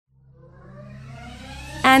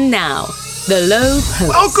And now, the Lowe Post.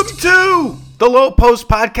 Welcome to the Lowe Post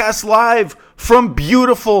podcast live from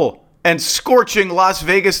beautiful and scorching Las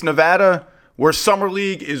Vegas, Nevada, where Summer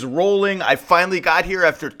League is rolling. I finally got here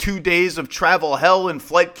after 2 days of travel hell and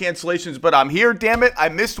flight cancellations, but I'm here, damn it. I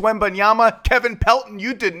missed Wembanyama. Kevin Pelton,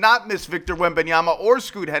 you did not miss Victor Wembanyama or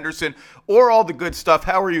Scoot Henderson or all the good stuff.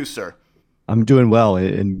 How are you, sir? I'm doing well,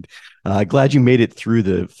 and glad you made it through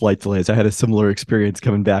the flight delays. I had a similar experience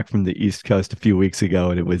coming back from the East Coast a few weeks ago,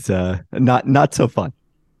 and it was not so fun.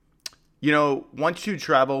 You know, once you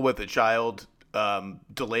travel with a child,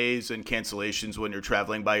 delays and cancellations when you're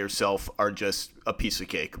traveling by yourself are just a piece of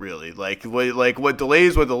cake, really. Like what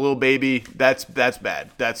delays with a little baby, that's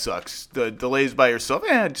bad. That sucks. The delays by yourself,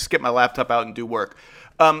 just get my laptop out and do work.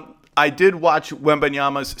 I did watch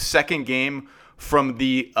Wembanyama's second game from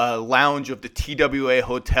the lounge of the TWA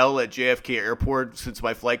hotel at JFK Airport since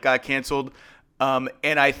my flight got canceled. And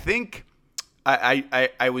I think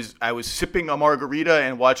I was sipping a margarita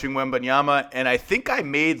and watching Wembanyama, and I think I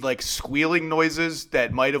made like squealing noises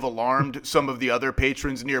that might have alarmed some of the other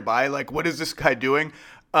patrons nearby. Like, what is this guy doing?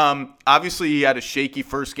 Obviously he had a shaky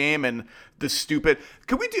first game, and the stupid.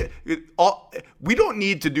 We don't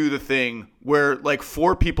need to do the thing where like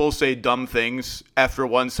 4 people say dumb things after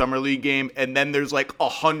one Summer League game, and then there's like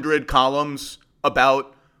 100 columns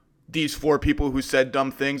about these 4 people who said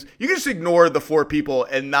dumb things. You can just ignore the 4 people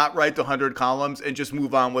and not write the 100 columns and just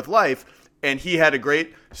move on with life. And he had a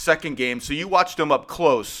great second game. So you watched him up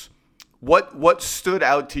close. What stood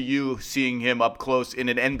out to you seeing him up close in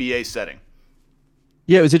an NBA setting?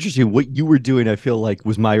 Yeah, it was interesting. What you were doing, I feel like,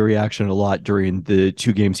 was my reaction a lot during the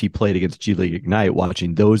 2 games he played against G League Ignite,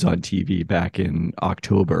 watching those on TV back in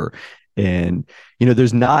October. And, you know,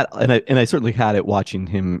 there's not, and I certainly had it watching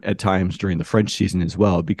him at times during the French season as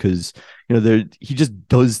well, because, you know, he just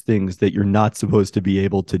does things that you're not supposed to be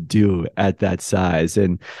able to do at that size.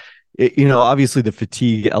 And, you know, obviously the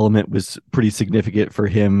fatigue element was pretty significant for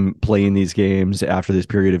him playing these games after this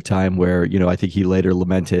period of time where, you know, I think he later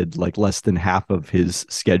lamented like less than half of his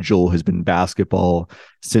schedule has been basketball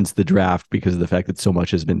since the draft because of the fact that so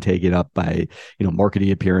much has been taken up by, you know, marketing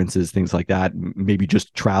appearances, things like that, maybe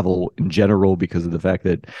just travel in general because of the fact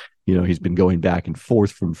that, you know, he's been going back and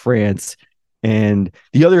forth from France. And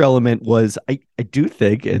the other element was, I do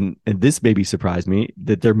think, and this maybe surprised me,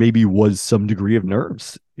 that there maybe was some degree of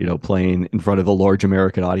nerves, you know, playing in front of a large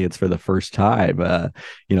American audience for the first time.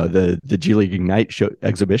 You know, the G League Ignite show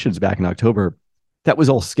exhibitions back in October, that was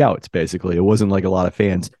all scouts, basically. It wasn't like a lot of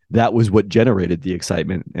fans. That was what generated the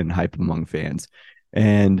excitement and hype among fans.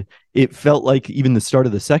 And it felt like even the start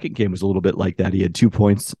of the second game was a little bit like that. He had 2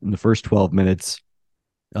 points in the first 12 minutes.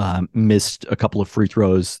 Missed a couple of free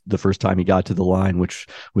throws the first time he got to the line, which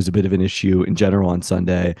was a bit of an issue in general on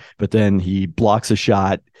Sunday. But then he blocks a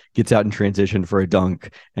shot, gets out in transition for a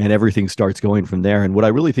dunk, and everything starts going from there. And what I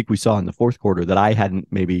really think we saw in the fourth quarter that I hadn't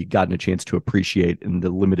maybe gotten a chance to appreciate in the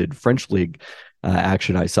limited French league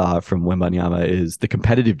action I saw from Wembanyama is the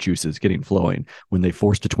competitive juices getting flowing when they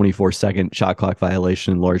forced a 24-second shot clock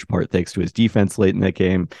violation, in large part thanks to his defense late in that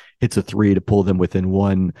game, hits a 3 to pull them within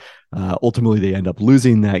 1. Ultimately, they end up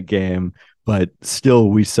losing that game, but still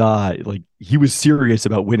we saw like he was serious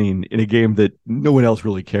about winning in a game that no one else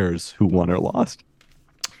really cares who won or lost.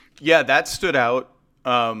 Yeah, that stood out.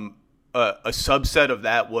 A subset of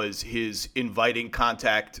that was his inviting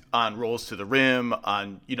contact on rolls to the rim,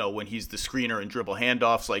 on, you know, when he's the screener and dribble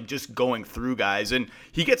handoffs, like just going through guys. And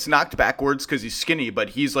he gets knocked backwards because he's skinny, but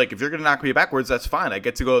he's like, if you're going to knock me backwards, that's fine. I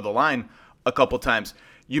get to go to the line a couple times.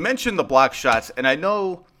 You mentioned the block shots, and I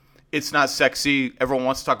know it's not sexy. Everyone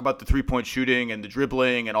wants to talk about the three-point shooting and the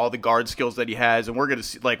dribbling and all the guard skills that he has. And we're going to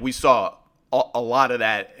see, like, we saw a lot of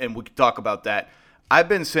that, and we can talk about that. I've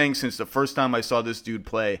been saying since the first time I saw this dude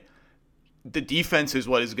play, the defense is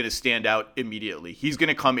what is going to stand out immediately. He's going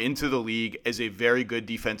to come into the league as a very good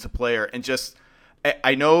defensive player. And just,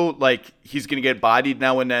 I know like he's going to get bodied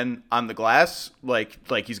now and then on the glass. Like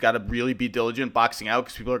he's got to really be diligent boxing out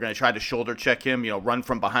because people are going to try to shoulder check him, you know, run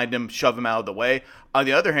from behind him, shove him out of the way. On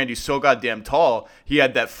the other hand, he's so goddamn tall. He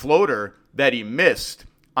had that floater that he missed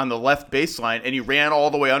on the left baseline, and he ran all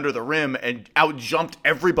the way under the rim and out jumped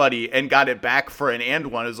everybody and got it back for an and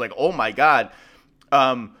one. It was like, oh my God.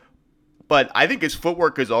 But I think his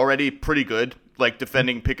footwork is already pretty good, like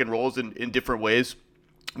defending pick and rolls in different ways.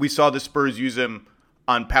 We saw the Spurs use him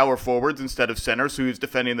on power forwards instead of center, so he was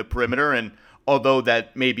defending the perimeter. And although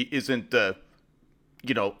that maybe isn't the,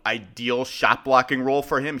 you know, ideal shot blocking role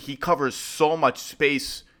for him, he covers so much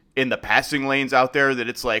space in the passing lanes out there that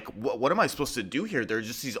it's like, what am I supposed to do here? There are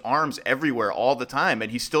just these arms everywhere all the time, and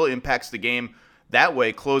he still impacts the game that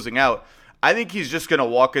way, closing out. I think he's just going to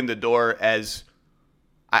walk in the door as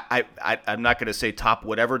I'm not going to say top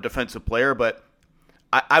whatever defensive player, but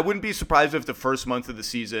I wouldn't be surprised if the first month of the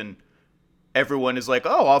season everyone is like,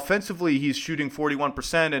 oh, offensively he's shooting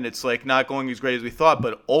 41% and it's like not going as great as we thought,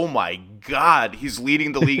 but oh my God, he's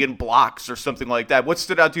leading the league in blocks or something like that. What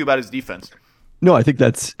stood out to you about his defense? No, I think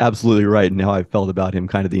that's absolutely right. And how I felt about him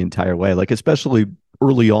kind of the entire way, like especially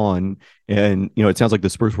early on. And, it sounds like the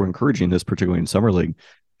Spurs were encouraging this, particularly in Summer League.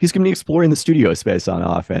 He's going to be exploring the studio space on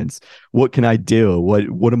offense. What can I do?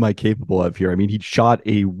 What am I capable of here? I mean, he shot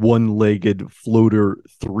a one-legged floater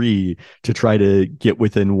three to try to get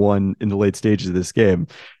within one in the late stages of this game.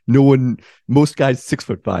 Most guys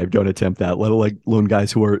 6'5" don't attempt that, let alone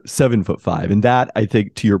guys who are 7'5". And that, I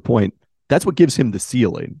think, to your point, that's what gives him the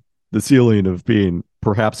ceiling of being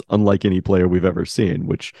perhaps unlike any player we've ever seen,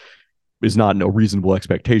 which is not a reasonable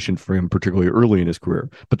expectation for him, particularly early in his career.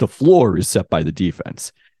 But the floor is set by the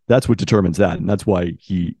defense. That's what determines that. And that's why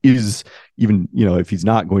he is, even, if he's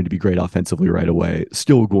not going to be great offensively right away,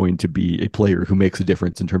 still going to be a player who makes a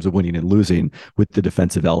difference in terms of winning and losing with the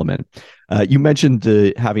defensive element. You mentioned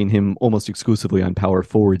having him almost exclusively on power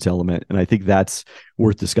forwards element. And I think that's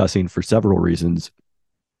worth discussing for several reasons.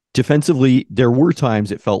 Defensively, there were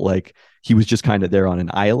times it felt like he was just kind of there on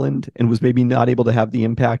an island and was maybe not able to have the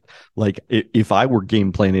impact. Like if I were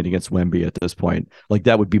game planning against Wemby at this point, like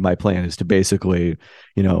that would be my plan, is to basically,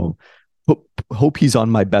 hope he's on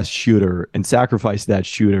my best shooter and sacrifice that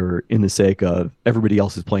shooter in the sake of everybody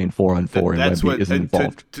else is playing 4-on-4 and Wemby isn't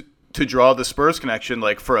involved. To draw the Spurs connection,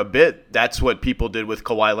 like for a bit, that's what people did with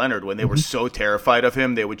Kawhi Leonard when they were so terrified of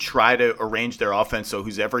him. They would try to arrange their offense so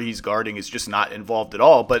whoever he's guarding is just not involved at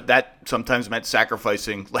all. But that sometimes meant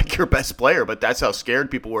sacrificing like your best player. But that's how scared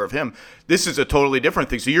people were of him. This is a totally different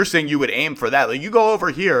thing. So you're saying you would aim for that? Like you go over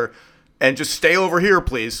here and just stay over here,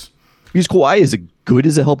 please. Because Kawhi is good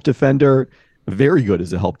as a help defender, very good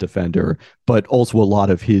as a help defender, but also a lot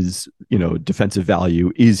of his, defensive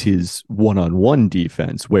value is his one-on-one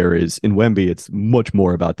defense. Whereas in Wemby, it's much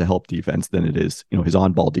more about the help defense than it is, his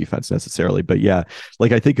on-ball defense necessarily. But yeah,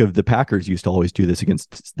 like I think of the Packers used to always do this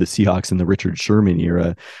against the Seahawks in the Richard Sherman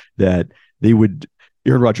era, that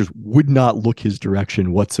Aaron Rodgers would not look his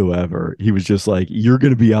direction whatsoever. He was just like, you're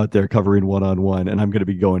going to be out there covering one-on-one and I'm going to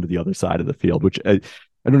be going to the other side of the field, which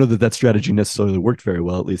I don't know that strategy necessarily worked very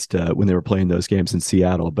well, at least when they were playing those games in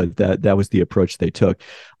Seattle, but that was the approach they took.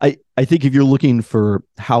 I think if you're looking for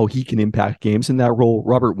how he can impact games in that role,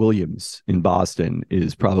 Robert Williams in Boston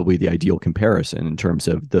is probably the ideal comparison in terms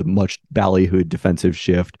of the much ballyhooed defensive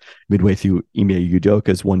shift midway through Ime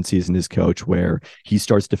Udoka's one season as coach, where he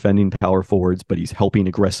starts defending power forwards, but he's helping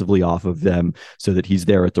aggressively off of them so that he's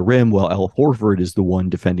there at the rim, while Al Horford is the one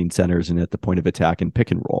defending centers and at the point of attack and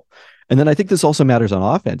pick and roll. And then I think this also matters on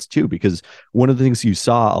offense too, because one of the things you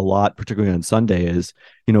saw a lot, particularly on Sunday, is,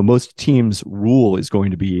 most teams' rule is going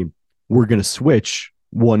to be, we're going to switch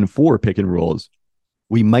 1-4 pick and rolls.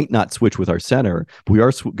 We might not switch with our center, but we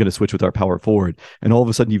are going to switch with our power forward. And all of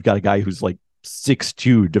a sudden you've got a guy who's like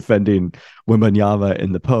 6'2" defending Wembanyama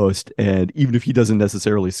in the post. And even if he doesn't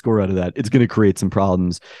necessarily score out of that, it's going to create some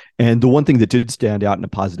problems. And the one thing that did stand out in a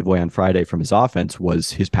positive way on Friday from his offense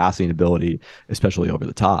was his passing ability, especially over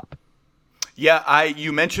the top. Yeah,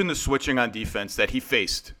 you mentioned the switching on defense that he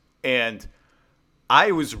faced, and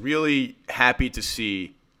I was really happy to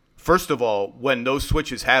see, first of all, when those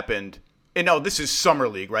switches happened, and no, this is Summer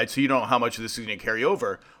League, right? So you don't know how much of this is going to carry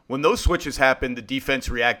over. When those switches happened, the defense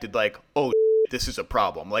reacted like, oh, this is a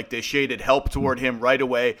problem. Like they shaded help toward him right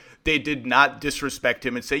away. They did not disrespect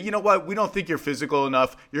him and say, you know what, we don't think you're physical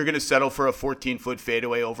enough. You're going to settle for a 14-foot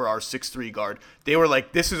fadeaway over our 6'3" guard. They were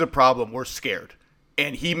like, this is a problem. We're scared.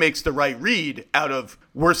 And he makes the right read out of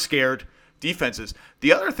we're scared defenses.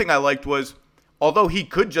 The other thing I liked was, although he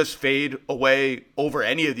could just fade away over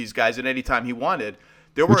any of these guys at any time he wanted,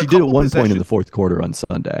 there were Which he did at one point in the fourth quarter on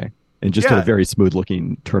Sunday and just had a very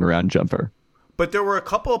smooth-looking turnaround jumper. But there were a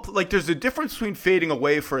couple of, like, there's a difference between fading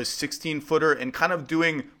away for a 16-footer and kind of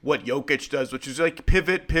doing what Jokic does, which is like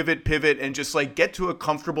pivot, and just like get to a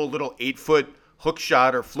comfortable little 8-foot hook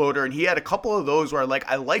shot or floater. And he had a couple of those where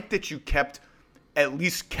I like that you at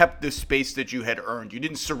least kept the space that you had earned. You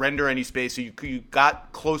didn't surrender any space. So you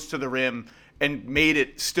got close to the rim and made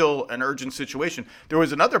it still an urgent situation. There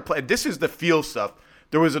was another play. This is the feel stuff.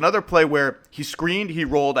 There was another play where he screened, he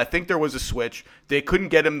rolled. I think there was a switch. They couldn't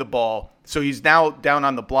get him the ball. So he's now down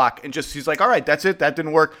on the block and he's like, all right, that's it. That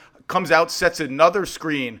didn't work. Comes out, sets another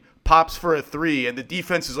screen, pops for a three. And the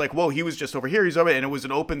defense is like, whoa, he was just over here. He's over. And it was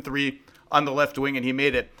an open three on the left wing and he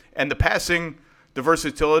made it. And the passing, the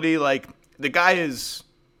versatility, like, the guy is,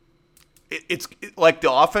 it's like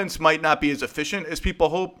the offense might not be as efficient as people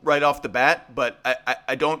hope right off the bat, but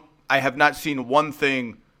I I have not seen one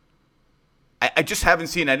thing. I just haven't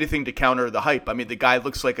seen anything to counter the hype. I mean, the guy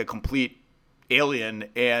looks like a complete alien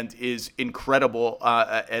and is incredible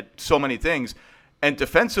at so many things. And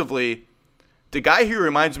defensively, the guy who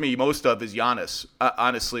reminds me most of is Giannis,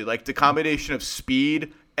 honestly. Like, the combination of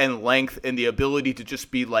speed and length and the ability to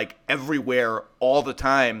just be, like, everywhere all the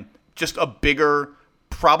time. Just a bigger,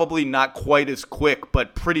 probably not quite as quick,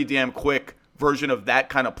 but pretty damn quick version of that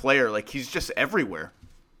kind of player. Like, he's just everywhere.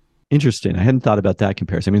 Interesting. I hadn't thought about that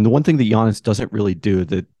comparison. I mean, the one thing that Giannis doesn't really do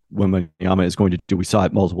that Wembanyama is going to do, we saw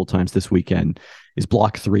it multiple times this weekend, is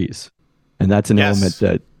block threes. And that's an element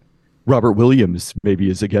that Robert Williams maybe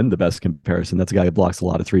is, again, the best comparison. That's a guy who blocks a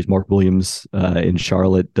lot of threes. Mark Williams in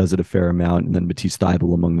Charlotte does it a fair amount. And then Matisse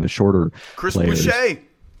Thybulle among the shorter Chris players. Boucher.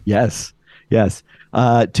 Yes.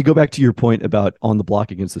 To go back to your point about on the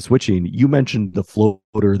block against the switching, you mentioned the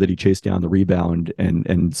floater that he chased down the rebound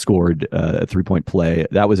and scored a 3-point play.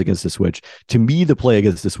 That was against the switch. To me, the play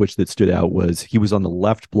against the switch that stood out was he was on the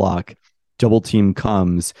left block, double team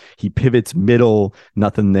comes, he pivots middle,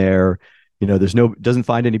 nothing there. Doesn't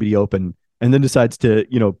find anybody open, and then decides to,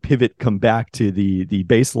 pivot, come back to the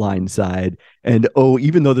baseline side. And,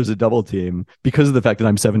 even though there's a double team, because of the fact that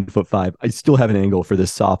I'm 7'5", I still have an angle for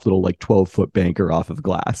this soft little 12-foot banker off of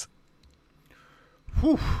glass.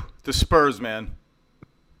 Whew. The Spurs, man.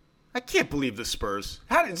 I can't believe the Spurs.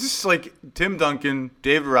 How did this Tim Duncan,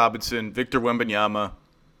 David Robinson, Victor Wembanyama?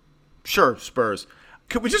 Sure, Spurs.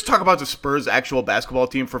 Could we just talk about the Spurs' actual basketball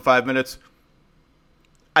team for 5 minutes?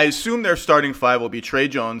 I assume their starting five will be Trey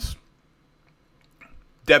Jones,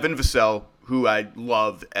 Devin Vassell, who I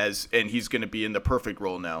love and he's going to be in the perfect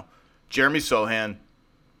role now. Jeremy Sohan,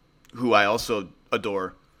 who I also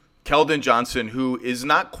adore. Keldon Johnson, who is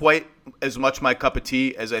not quite as much my cup of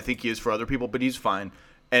tea as I think he is for other people, but he's fine.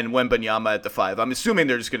 And Wembanyama at the 5. I'm assuming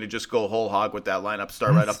they're just going to just go whole hog with that lineup,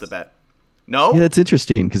 start right off the bat. No? Yeah, that's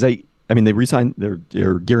interesting because they re-signed,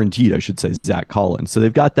 they're guaranteed, I should say, Zach Collins. So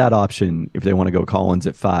they've got that option if they want to go Collins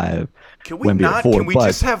at 5. Can we Wemby not? at 4, can we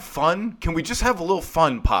just have fun? Can we just have a little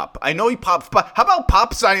fun, Pop? I know he popped. How about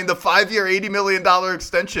Pop signing the 5-year, $80 million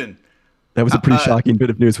extension? That was a pretty shocking bit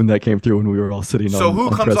of news when that came through when we were all sitting on. So who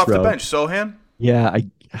comes off row. the bench? Sohan? Yeah,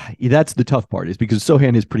 that's the tough part, is because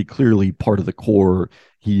Sohan is pretty clearly part of the core.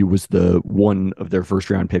 He was the one of their first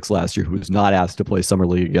round picks last year who was not asked to play Summer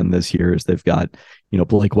League again this year, as they've got,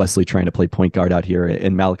 Blake Wesley trying to play point guard out here,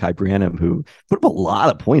 and Malachi Branham, who put up a lot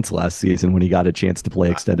of points last season when he got a chance to play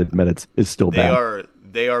extended minutes, is still back.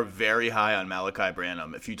 They are very high on Malachi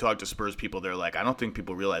Branham. If you talk to Spurs people, they're like, I don't think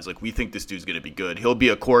people realize, we think this dude's going to be good. He'll be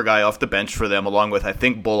a core guy off the bench for them, along with, I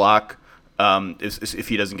think, Bullock, if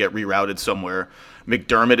he doesn't get rerouted somewhere.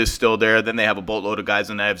 McDermott is still there. Then they have a boatload of guys,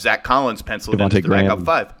 and they have Zach Collins penciled in as the backup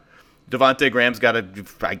 5. Devontae Graham's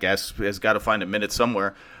has got to find a minute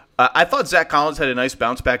somewhere. I thought Zach Collins had a nice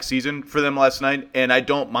bounce-back season for them last night, and I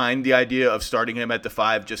don't mind the idea of starting him at the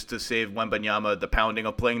 5 just to save Wembanyama the pounding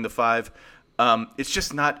of playing the 5. It's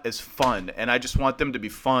just not as fun, and I just want them to be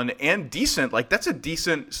fun and decent. That's a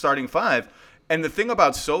decent starting 5. And the thing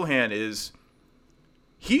about Sohan is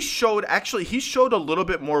he showed a little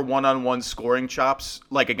bit more one-on-one scoring chops,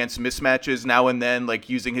 against mismatches now and then,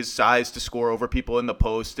 using his size to score over people in the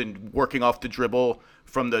post and working off the dribble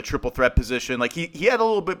from the triple threat position. He had a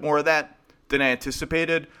little bit more of that than I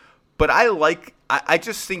anticipated, but I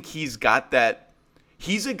just think he's got that.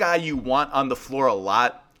 He's a guy you want on the floor a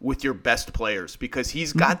lot with your best players, because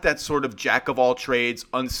he's got that sort of jack of all trades,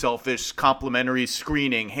 unselfish, complementary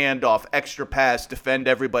screening, handoff, extra pass, defend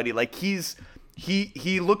everybody.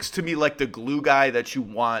 He looks to me like the glue guy that you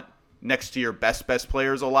want next to your best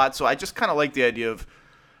players a lot. So I just kind of like the idea of,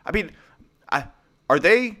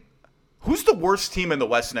 who's the worst team in the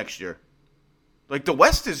West next year? The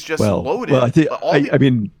West is just loaded. Well,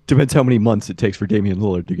 depends how many months it takes for Damian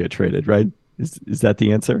Lillard to get traded, right? Is that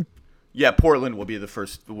the answer? Yeah, Portland will be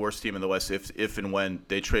the worst team in the West if and when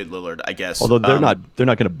they trade Lillard, I guess. Although they're not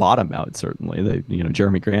going to bottom out, certainly.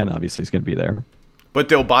 Jeremy Grant obviously is going to be there. But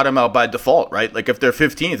they'll bottom out by default, right? If they're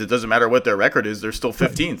 15th, it doesn't matter what their record is. They're still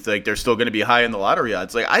 15th. They're still going to be high in the lottery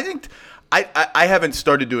odds. I think I haven't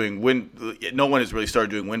started doing no one has really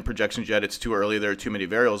started doing win projections yet. It's too early. There are too many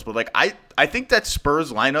variables. But I think that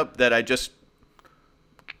Spurs lineup that I just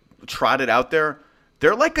trotted out there,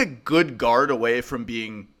 they're a good guard away from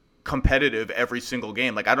being competitive every single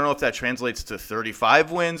game. I don't know if that translates to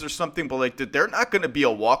 35 wins or something, but they're not going to be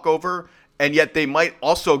a walkover, and yet they might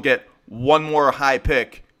also get one more high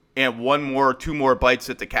pick and two more bites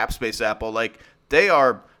at the cap space apple. They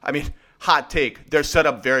are, hot take, they're set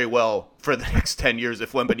up very well for the next 10 years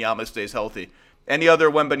if Wembanyama stays healthy. Any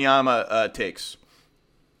other Wembanyama takes?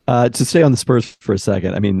 To stay on the Spurs for a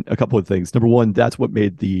second, I mean, a couple of things. Number one, that's what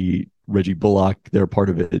made the Reggie Bullock, their part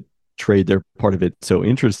of it, trade, their part of it so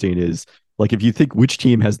interesting is like if you think which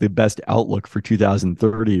team has the best outlook for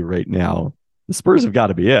 2030 right now, the Spurs have got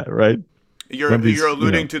to be it, right? You're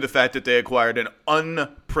alluding to the fact that they acquired an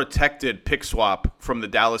unprotected pick swap from the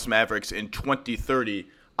Dallas Mavericks in 2030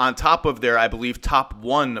 on top of their, I believe, top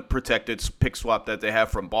one protected pick swap that they have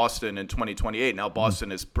from Boston in 2028. Now,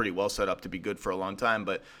 Boston is pretty well set up to be good for a long time,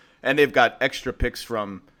 and they've got extra picks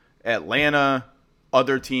from Atlanta,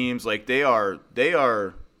 other teams. Like they are.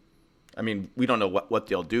 I mean, we don't know what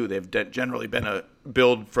they'll do. They've generally been a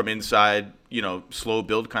build from inside, slow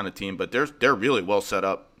build kind of team, but they're really well set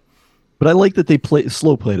up. But I like that they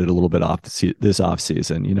slow played it a little bit off this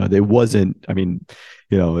offseason. They wasn't, I mean,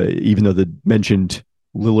 even though the mentioned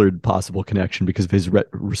Lillard possible connection because of his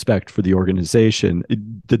respect for the organization,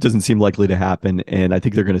 that doesn't seem likely to happen. And I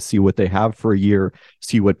think they're going to see what they have for a year,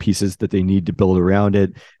 see what pieces that they need to build around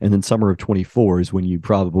it. And then summer of 24 is when you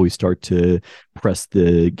probably start to press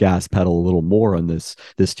the gas pedal a little more on this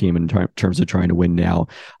team in terms of trying to win now.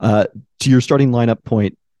 To your starting lineup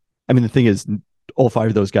point, I mean, the thing is, all five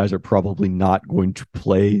of those guys are probably not going to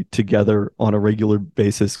play together on a regular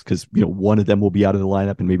basis because one of them will be out of the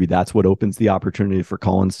lineup, and maybe that's what opens the opportunity for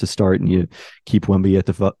Collins to start, and you keep Wemby at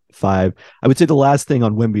the five. I would say the last thing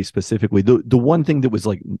on Wemby specifically, the one thing that was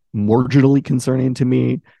like marginally concerning to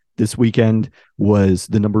me this weekend was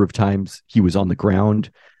the number of times he was on the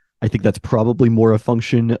ground. I think that's probably more a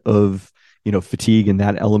function of fatigue and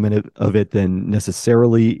that element of it than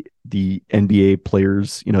necessarily the NBA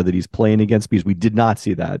players, that he's playing against, because we did not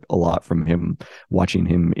see that a lot from him watching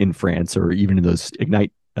him in France or even in those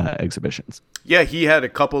Ignite exhibitions. Yeah, he had a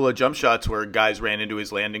couple of jump shots where guys ran into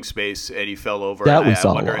his landing space and he fell over. That we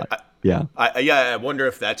saw a lot. I wonder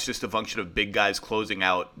if that's just a function of bigger guys closing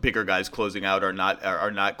out are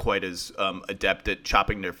not quite as adept at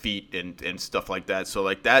chopping their feet and stuff like that. So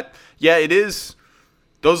like that, yeah, it is.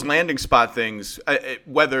 Those landing spot things,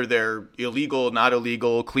 whether they're illegal, not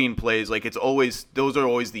illegal, clean plays, like those are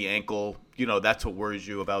always the ankle. That's what worries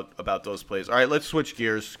you about those plays. All right, let's switch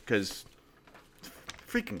gears because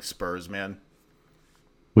freaking Spurs, man.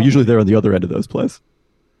 Well, usually they're on the other end of those plays.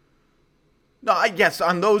 No, I guess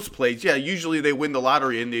on those plays, yeah. Usually they win the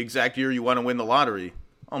lottery in the exact year you want to win the lottery.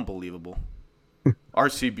 Unbelievable.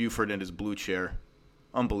 R.C. Buford in his blue chair.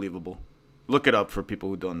 Unbelievable. Look it up for people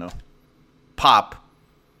who don't know. Pop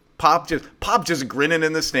just grinning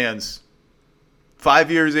in the stands.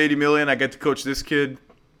 5 years, $80 million. I get to coach this kid.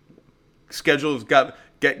 Schedule's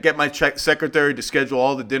get my secretary to schedule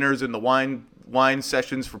all the dinners and the wine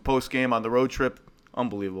sessions for post game on the road trip.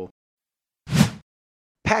 Unbelievable.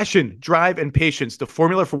 Passion, drive, and patience. The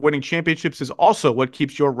formula for winning championships is also what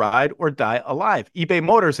keeps your ride or die alive. eBay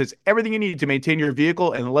Motors has everything you need to maintain your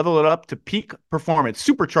vehicle and level it up to peak performance.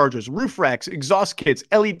 Superchargers, roof racks, exhaust kits,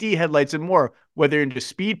 LED headlights, and more. Whether you're into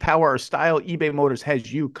speed, power, or style, eBay Motors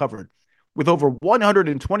has you covered. With over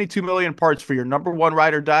 122 million parts for your number one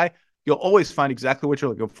ride or die, you'll always find exactly what you're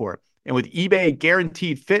looking for. And with eBay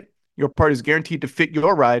Guaranteed Fit, your part is guaranteed to fit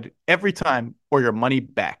your ride every time or your money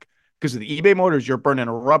back. Because with eBay Motors, you're burning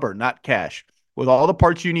rubber, not cash. With all the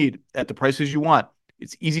parts you need at the prices you want,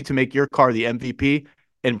 it's easy to make your car the MVP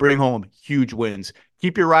and bring home huge wins.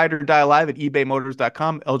 Keep your ride or die alive at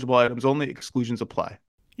ebaymotors.com. Eligible items only. Exclusions apply.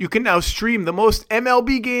 You can now stream the most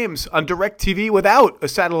MLB games on DirecTV without a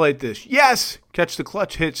satellite dish. Yes! Catch the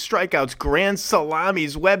clutch hits, strikeouts, grand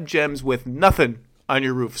salamis, web gems with nothing on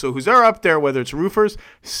your roof. So who's up there, whether it's roofers,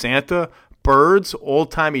 Santa, birds,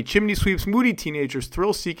 old-timey chimney sweeps, moody teenagers,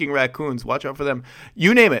 thrill-seeking raccoons, watch out for them.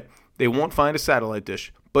 You name it, they won't find a satellite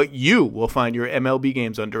dish. But you will find your MLB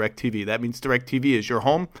games on DirecTV. That means DirecTV is your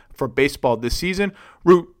home for baseball this season.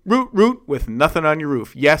 Root with nothing on your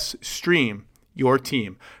roof. Yes, stream your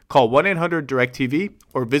team. Call 1-800-DirecTV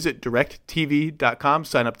or visit directtv.com.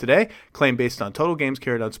 Sign up today. Claim based on total games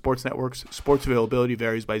carried on sports networks. Sports availability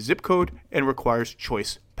varies by zip code and requires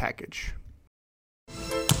choice package.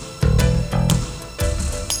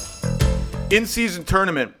 In-season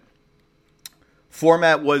tournament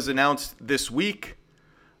format was announced this week.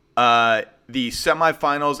 The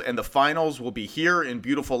semifinals and the finals will be here in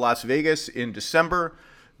beautiful Las Vegas in December.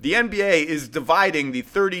 The NBA is dividing the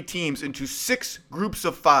 30 teams into 6 groups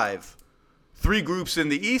of 5. 3 groups in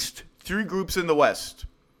the East, 3 groups in the West.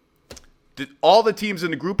 All the teams in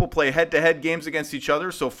the group will play head-to-head games against each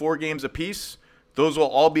other, so 4 games apiece. Those will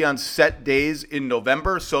all be on set days in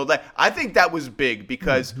November. So I think that was big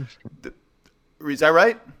because, is that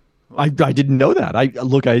right? I didn't know that. I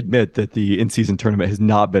admit that the in-season tournament has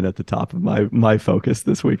not been at the top of my focus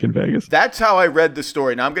this week in Vegas. That's how I read the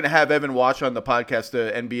story. Now I'm going to have Evan Watch on the podcast,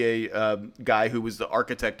 the NBA guy who was the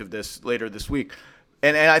architect of this later this week.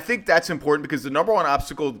 And I think that's important because the number one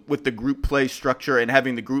obstacle with the group play structure and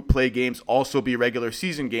having the group play games also be regular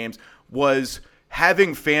season games was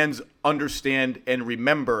having fans understand and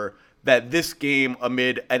remember that this game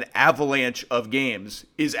amid an avalanche of games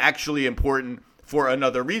is actually important for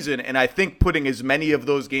another reason. And I think putting as many of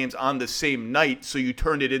those games on the same night, so you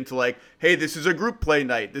turn it into like, hey, this is a group play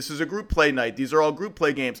night, this is a group play night, these are all group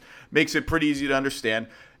play games, makes it pretty easy to understand.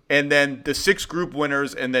 And then the 6 group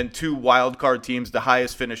winners and then 2 wild card teams, the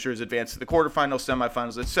highest finishers, advance to the quarterfinals,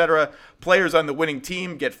 semifinals, etc. Players on the winning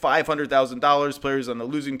team get $500,000. Players on the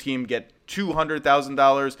losing team get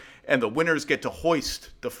 $200,000. And the winners get to hoist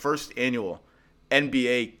the first annual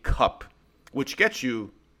NBA Cup, which gets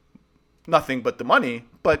you nothing but the money,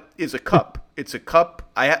 but is a cup. It's a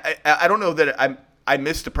cup. I don't know that I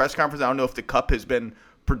missed the press conference. I don't know if the cup has been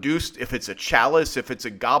produced, if it's a chalice, if it's a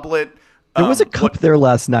goblet. There was a cup there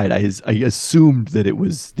last night. I assumed that it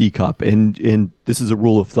was the cup, and this is a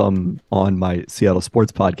rule of thumb on my Seattle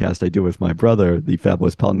sports podcast I do with my brother, the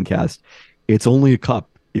Fabulous Pelton Cast. It's only a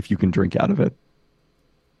cup if you can drink out of it,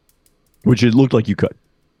 which it looked like you could.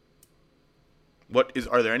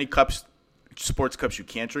 Are there any cups, sports cups you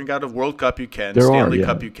can't drink out of? World Cup you can. There Stanley are,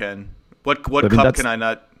 Cup you can. What cup can I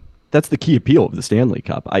not? That's the key appeal of the Stanley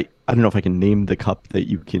Cup. I don't know if I can name the cup that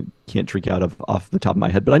you can't drink out of off the top of my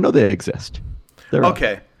head, but I know they exist.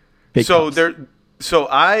 Okay. So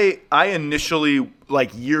I initially,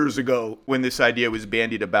 like years ago when this idea was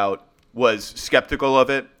bandied about, was skeptical of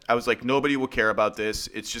it. I was like, nobody will care about this.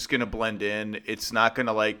 It's just going to blend in. It's not going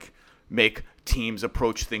to like make teams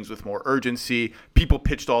approach things with more urgency. People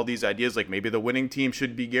pitched all these ideas like maybe the winning team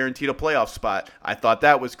should be guaranteed a playoff spot. I thought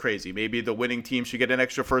that was crazy. Maybe the winning team should get an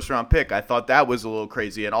extra first round pick. I thought that was a little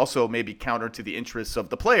crazy and also maybe counter to the interests of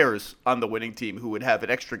the players on the winning team who would have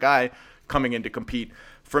an extra guy coming in to compete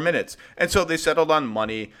for minutes. And so they settled on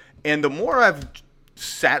money. And the more I've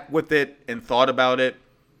sat with it and thought about it,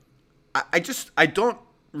 I don't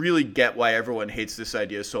really get why everyone hates this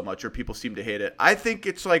idea so much, or people seem to hate it. I think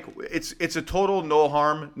it's like it's a total no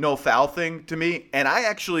harm, no foul thing to me. And I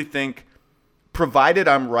actually think, provided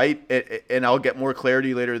I'm right, and I'll get more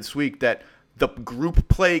clarity later this week, that the group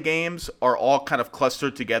play games are all kind of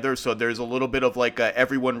clustered together. So there's a little bit of like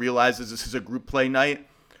everyone realizes this is a group play night.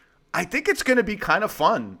 I think it's going to be kind of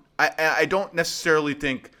fun. I don't necessarily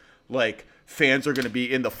think like fans are going to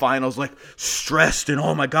be in the finals like stressed and,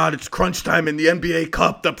 oh my God, it's crunch time in the NBA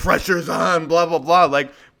Cup. The pressure's on, blah, blah, blah.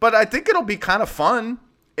 Like, but I think it'll be kind of fun.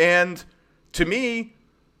 And to me,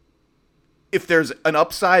 if there's an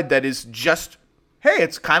upside that is just, hey,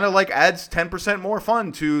 it's kind of like adds 10% more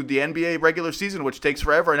fun to the NBA regular season, which takes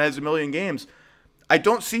forever and has a million games. I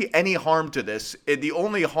don't see any harm to this. The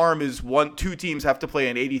only harm is 2 teams have to play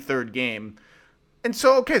an 83rd game. And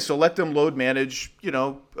so let them load manage,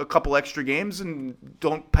 a couple extra games and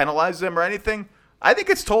don't penalize them or anything. I think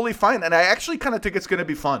it's totally fine. And I actually kind of think it's going to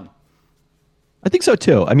be fun. I think so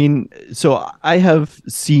too. I mean, so I have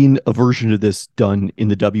seen a version of this done in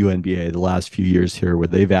the WNBA the last few years here, where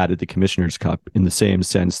they've added the Commissioner's Cup in the same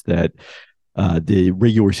sense that the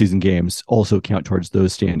regular season games also count towards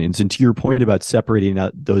those standings. And to your point about separating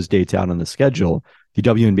those dates out on the schedule, the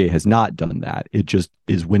WNBA has not done that. It just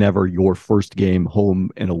is whenever your first game home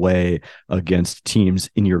and away against teams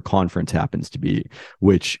in your conference happens to be,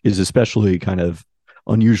 which is especially kind of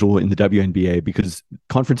unusual in the WNBA because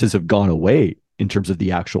conferences have gone away in terms of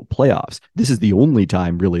the actual playoffs. This is the only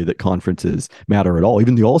time really that conferences matter at all.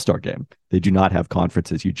 Even the All-Star game, they do not have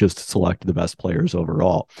conferences. You just select the best players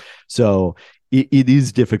overall. So it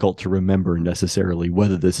is difficult to remember necessarily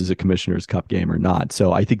whether this is a Commissioner's Cup game or not.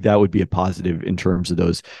 So I think that would be a positive in terms of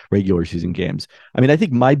those regular season games. I mean, I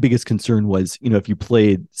think my biggest concern was, if you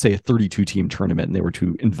played, say, a 32 team tournament and they were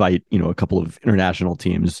to invite, a couple of international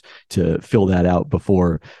teams to fill that out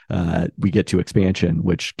before we get to expansion,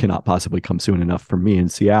 which cannot possibly come soon enough for me in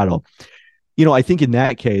Seattle. I think in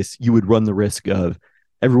that case, you would run the risk of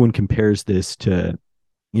everyone compares this to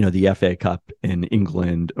the FA Cup in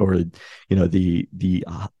England or, the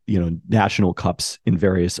national cups in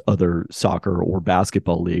various other soccer or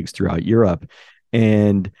basketball leagues throughout Europe.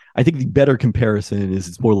 And I think the better comparison is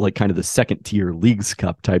it's more like kind of the second tier Leagues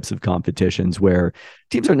Cup types of competitions where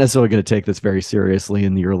teams aren't necessarily going to take this very seriously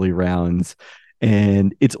in the early rounds.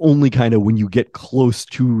 And it's only kind of when you get close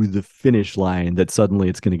to the finish line that suddenly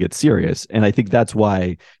it's going to get serious. And I think that's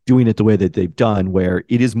why doing it the way that they've done, where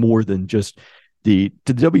it is more than just the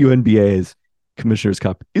WNBA's Commissioner's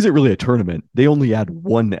Cup isn't really a tournament. They only add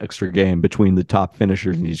one extra game between the top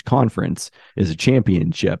finishers in each conference as a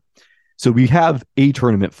championship. So we have a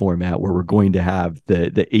tournament format where we're going to have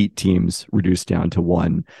the 8 teams reduced down to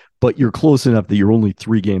 1, but you're close enough that you're only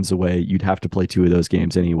 3 games away. You'd have to play 2 of those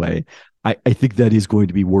games anyway. I think that is going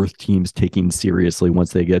to be worth teams taking seriously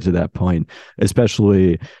once they get to that point,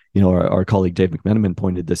 especially, our colleague Dave McMenamin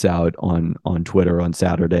pointed this out on Twitter on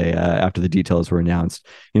Saturday after the details were announced.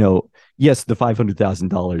 Yes, the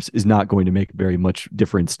 $500,000 is not going to make very much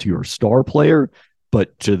difference to your star player,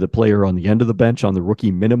 but to the player on the end of the bench on the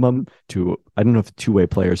rookie minimum, to, I don't know if 2-way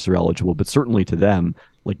players are eligible, but certainly to them,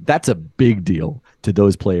 like, that's a big deal to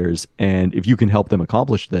those players. And if you can help them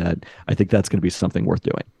accomplish that, I think that's going to be something worth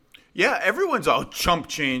doing. Yeah, everyone's all chump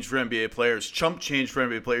change for NBA players. Chump change for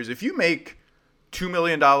NBA players. If you make $2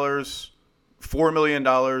 million, $4 million,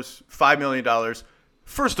 $5 million,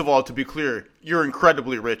 first of all, to be clear, you're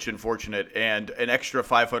incredibly rich and fortunate, and an extra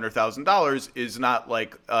 $500,000 is not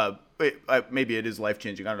like maybe it is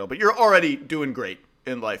life-changing, I don't know, but you're already doing great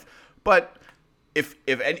in life. But if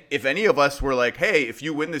any of us were like, hey, if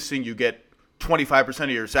you win this thing, you get 25% of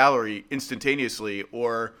your salary instantaneously,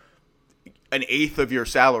 or an eighth of your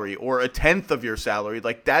salary, or a tenth of your salary,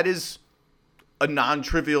 like, that is a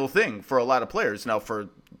non-trivial thing for a lot of players. Now, for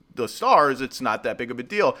the stars, it's not that big of a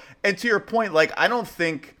deal. And to your point, like, I don't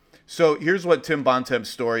think so. Here's what Tim Bontemps'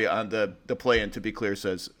 story on the play-in, to be clear,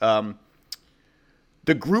 says.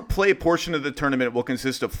 The group play portion of the tournament will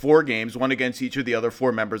consist of 4 games, one against each of the other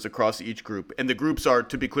 4 members across each group. And the groups are,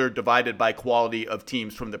 to be clear, divided by quality of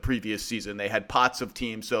teams from the previous season. They had pots of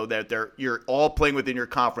teams, so that you're all playing within your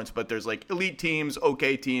conference, but there's like elite teams,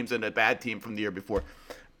 okay teams, and a bad team from the year before.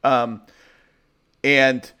 And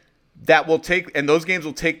those games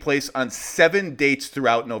will take place on 7 dates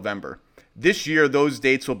throughout November. This year, those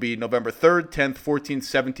dates will be November 3rd, 10th,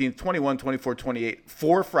 14th, 17th, 21, 24, 28,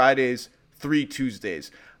 4 Fridays, 3 Tuesdays.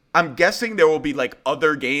 I'm guessing there will be like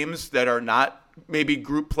other games that are not maybe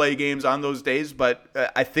group play games on those days, but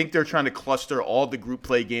I think they're trying to cluster all the group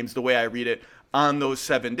play games, the way I read it, on those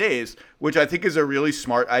 7 days, which I think is a really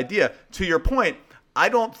smart idea. To your point, I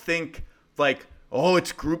don't think like, oh,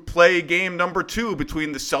 it's group play game number 2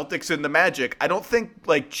 between the Celtics and the Magic. I don't think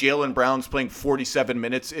like Jaylen Brown's playing 47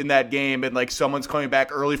 minutes in that game and like someone's coming back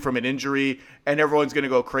early from an injury and everyone's going to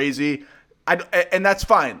go crazy. And that's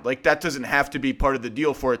fine. Like, that doesn't have to be part of the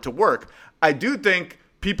deal for it to work. I do think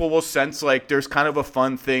people will sense like there's kind of a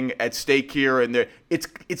fun thing at stake here, and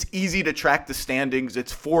it's easy to track the standings.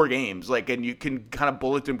 It's 4 games, like, and you can kind of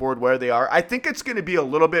bulletin board where they are. I think it's going to be a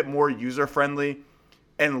little bit more user friendly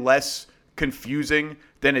and less confusing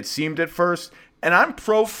than it seemed at first. And I'm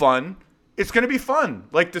pro fun. It's going to be fun.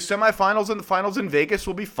 Like, the semifinals and the finals in Vegas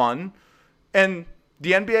will be fun, and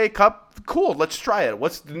the NBA Cup, cool, let's try it.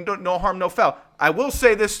 What's no harm, no foul. I will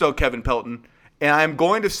say this, though, Kevin Pelton, and I'm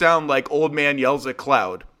going to sound like old man yells at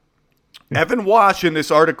cloud. Evan Wash in this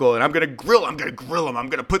article, and I'm going to grill him. I'm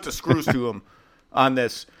going to put the screws to him on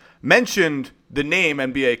this, mentioned the name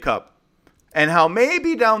NBA Cup and how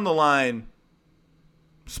maybe down the line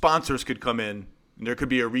sponsors could come in and there could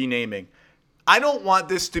be a renaming. I don't want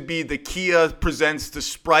this to be the Kia presents the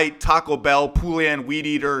Sprite, Taco Bell, Poulan Weed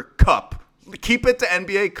Eater Cup. Keep it the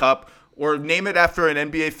NBA Cup, or name it after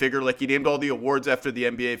an NBA figure, like he named all the awards after the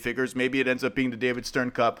NBA figures. Maybe it ends up being the David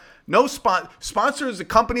Stern Cup. No sponsors, the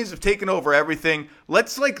companies have taken over everything.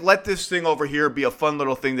 Let's let this thing over here be a fun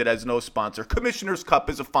little thing that has no sponsor. Commissioner's Cup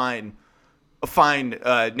is a fine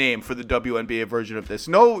name for the WNBA version of this.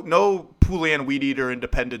 No Poulan Weed Eater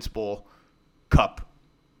Independence Bowl Cup.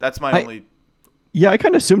 That's my only. Yeah, I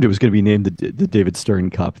kind of assumed it was going to be named the David Stern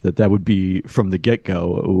Cup, that would be from the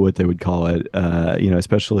get-go what they would call it.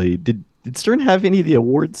 Especially, did Stern have any of the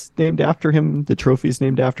awards named after him, the trophies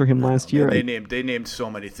named after him last year? They named so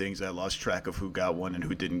many things, I lost track of who got one and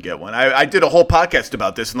who didn't get one. I did a whole podcast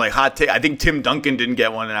about this, and like hot take, I think Tim Duncan didn't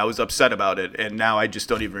get one, and I was upset about it, and now I just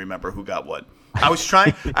don't even remember who got what. I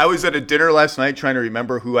was at a dinner last night trying to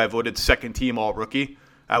remember who I voted second team all-rookie.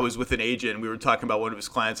 I was with an agent, and we were talking about one of his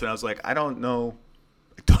clients, and I was like, I don't know.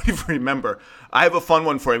 I don't even remember. I have a fun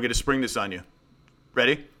one for you. I'm going to spring this on you.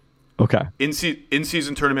 Ready? Okay.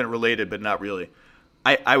 In-season tournament related, but not really.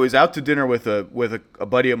 I was out to dinner with a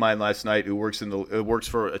buddy of mine last night who works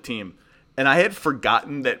for a team, and I had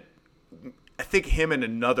forgotten that I think him and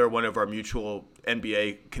another one of our mutual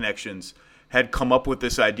NBA connections had come up with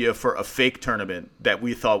this idea for a fake tournament that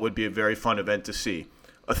we thought would be a very fun event to see.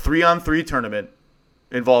 A 3-on-3 tournament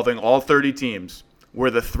involving all 30 teams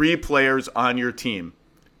where the 3 players on your team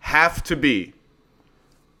have to be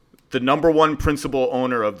the number 1 principal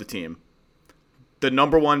owner of the team, the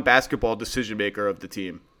number 1 basketball decision maker of the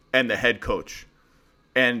team, and the head coach.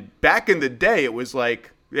 And back in the day, it was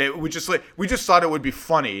like we just thought it would be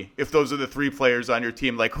funny if those are the three players on your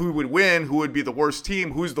team. Like, who would win? Who would be the worst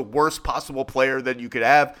team? Who's the worst possible player that you could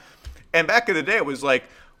have? And back in the day, it was like,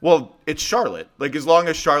 well, it's Charlotte. Like, as long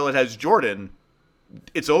as Charlotte has Jordan,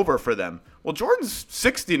 it's over for them. Well, Jordan's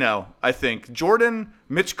 60 now, I think. Jordan,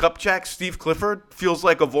 Mitch Kupchak, Steve Clifford feels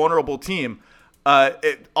like a vulnerable team.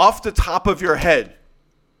 Off the top of your head,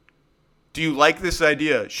 do you like this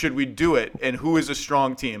idea? Should we do it? And who is a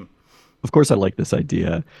strong team? Of course, I like this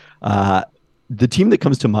idea. The team that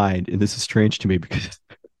comes to mind, and this is strange to me because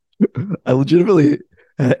I legitimately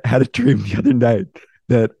had a dream the other night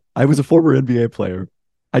that I was a former NBA player.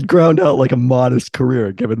 I'd ground out like a modest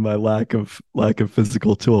career given my lack of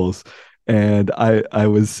physical tools, and I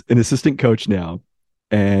was an assistant coach now.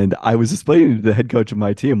 And I was explaining to the head coach of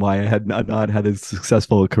my team why I had not had as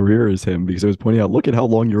successful a career as him, because I was pointing out, look at how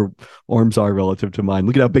long your arms are relative to mine.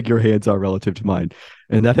 Look at how big your hands are relative to mine.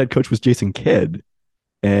 And that head coach was Jason Kidd.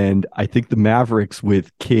 And I think the Mavericks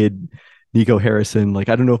with Kidd, Nico Harrison, like,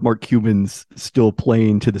 I don't know if Mark Cuban's still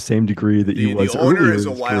playing to the same degree that he was. The owner is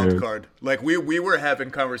in a his wild career. card. Like, we were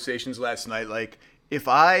having conversations last night. Like, if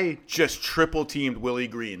I just triple teamed Willie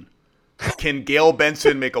Green, can Gail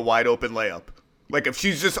Benson make a wide open layup? Like, if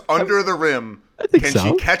she's just under the rim, can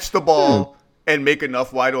she catch the ball and make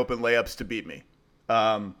enough wide open layups to beat me?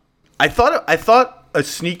 I thought a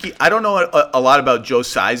sneaky. I don't know a lot about Joe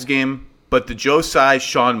Tsai's game, but the Joe Tsai,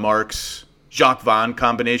 Sean Marks, Jacques Vaughn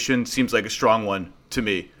combination seems like a strong one to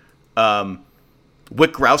me.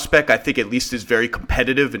 Wick Grousbeck, I think, at least is very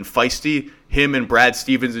competitive and feisty. Him and Brad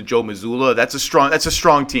Stevens and Joe Mazzulla, that's a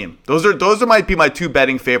strong team. Those might be my two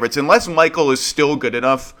betting favorites, unless Michael is still good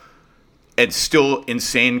enough and still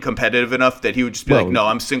insane competitive enough that he would just be like, no,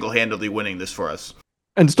 I'm single-handedly winning this for us.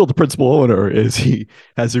 And still the principal owner is he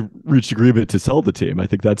has reached agreement to sell the team. I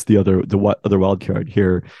think that's the other wild card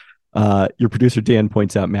here. Your producer Dan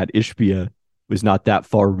points out Matt Ishbia was not that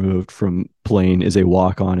far removed from playing as a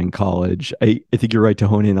walk-on in college. I think you're right to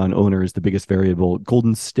hone in on owner is the biggest variable.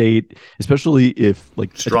 Golden State, especially if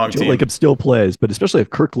like strong Joe team. Lacob still plays, but especially if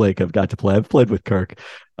Kirk Lacob got to play. I've played with Kirk,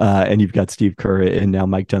 and you've got Steve Kerr and now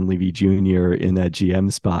Mike Dunleavy Jr. in that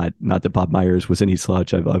GM spot. Not that Bob Myers was any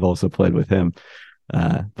slouch. I've also played with him,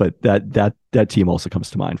 but that team also comes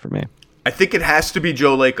to mind for me. I think it has to be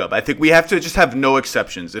Joe Lacob. I think we have to just have no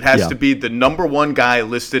exceptions. It has to be the number one guy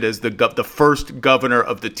listed as the first governor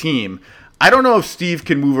of the team. I don't know if Steve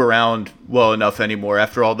can move around well enough anymore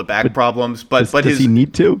after all the back problems, but does he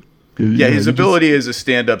need to? Yeah, his ability as a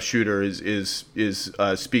stand-up shooter is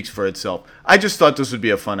speaks for itself. I just thought this would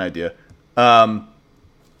be a fun idea.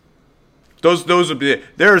 Those would be.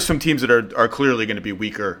 There are some teams that are clearly going to be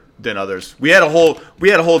weaker than others. We had a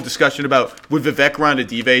whole discussion about would Vivek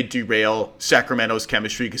Ranadive derail Sacramento's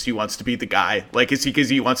chemistry because he wants to be the guy? Like, is he because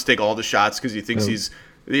he wants to take all the shots because he thinks he's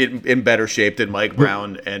in better shape than Mike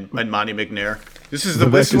Brown and Monty McNair? This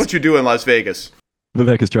is what you do in Las Vegas.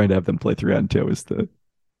 Vivek is trying to have them play 3-on-2 is the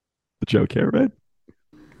joke here, right?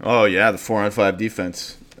 Oh yeah, the 4-on-5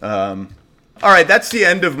 defense. All right, that's the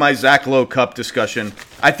end of my Zach Lowe Cup discussion.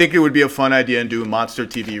 I think it would be a fun idea in doing Monster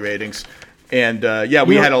TV ratings. And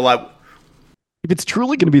we had a lot. If it's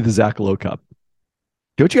truly going to be the Zach Lowe Cup,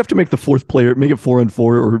 don't you have to make the fourth player, make it 4-on-4,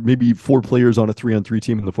 or maybe 4 players on a 3-on-3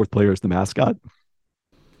 team and the fourth player is the mascot?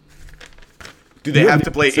 Do they have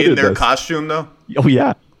to play in their costume, though? Oh,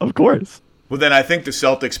 yeah, of course. Well, then I think the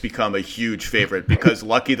Celtics become a huge favorite because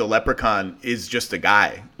Lucky the Leprechaun is just a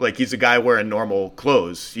guy. Like, he's a guy wearing normal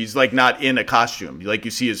clothes. He's, like, not in a costume. Like,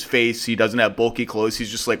 you see his face. He doesn't have bulky clothes.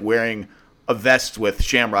 He's just, like, wearing a vest with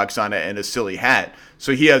shamrocks on it and a silly hat.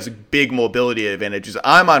 So he has big mobility advantages.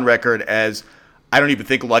 I'm on record as I don't even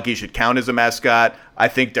think Lucky should count as a mascot. I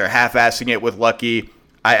think they're half-assing it with Lucky.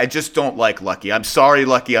 I just don't like Lucky. I'm sorry,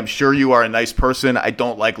 Lucky. I'm sure you are a nice person. I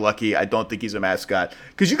don't like Lucky. I don't think he's a mascot.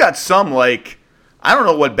 Because you got some, like, I don't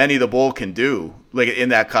know what Benny the Bull can do, like, in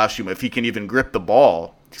that costume, if he can even grip the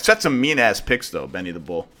ball. Set some mean-ass picks, though, Benny the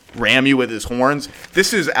Bull. Ram you with his horns.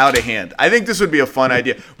 This is out of hand. I think this would be a fun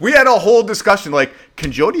idea. We had a whole discussion, like,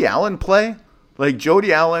 can Jody Allen play? Like,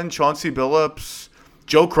 Jody Allen, Chauncey Billups,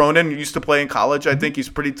 Joe Cronin used to play in college. I think he's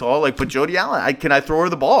pretty tall. Like, but Jody Allen, can I throw her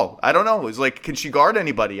the ball? I don't know. It's like, can she guard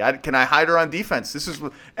anybody? Can I hide her on defense?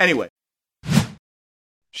 Anyway.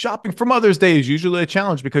 Shopping for Mother's Day is usually a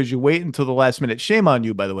challenge because you wait until the last minute. Shame on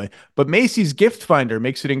you, by the way. But Macy's Gift Finder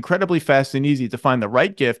makes it incredibly fast and easy to find the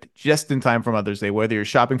right gift just in time for Mother's Day. Whether you're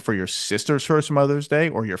shopping for your sister's first Mother's Day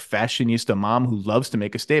or your fashionista mom who loves to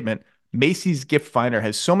make a statement, Macy's Gift Finder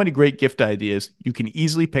has so many great gift ideas, you can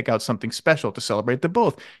easily pick out something special to celebrate them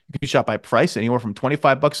both. You can shop by price, anywhere from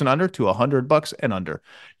 $25 and under to $100 and under.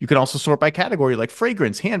 You can also sort by category like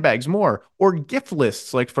fragrance, handbags, more, or gift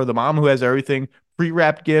lists like for the mom who has everything,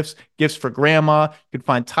 pre-wrapped gifts, gifts for grandma. You can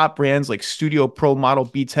find top brands like Studio Pro model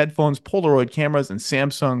Beats headphones, Polaroid cameras, and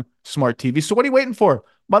Samsung smart TVs. So what are you waiting for?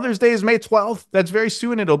 Mother's Day is May 12th. That's very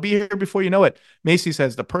soon. It'll be here before you know it. Macy's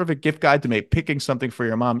has the perfect gift guide to make picking something for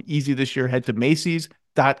your mom easy this year. Head to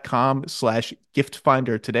Macy's.com/gift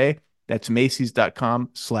finder today. That's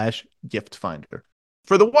Macy's.com/gift finder.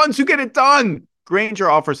 For the ones who get it done, Grainger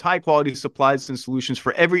offers high quality supplies and solutions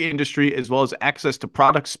for every industry, as well as access to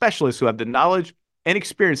product specialists who have the knowledge and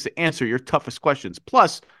experience to answer your toughest questions.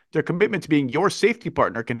 Plus, their commitment to being your safety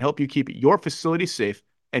partner can help you keep your facility safe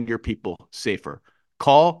and your people safer.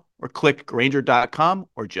 Call or click Grainger.com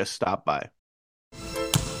or just stop by.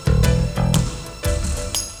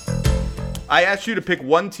 I asked you to pick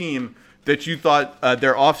one team that you thought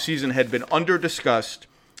their offseason had been under-discussed,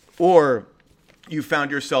 or you found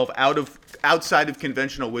yourself outside of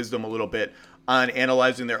conventional wisdom a little bit on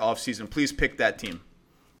analyzing their offseason. Please pick that team.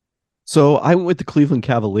 So I went with the Cleveland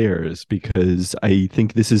Cavaliers because I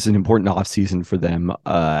think this is an important offseason for them.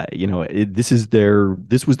 This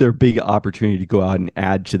was their big opportunity to go out and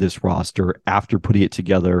add to this roster after putting it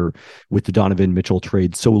together with the Donovan Mitchell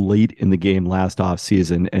trade so late in the game last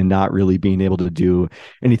offseason and not really being able to do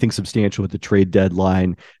anything substantial with the trade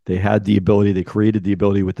deadline. They created the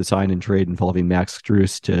ability with the sign and trade involving Max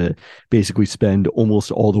Strus to basically spend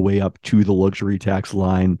almost all the way up to the luxury tax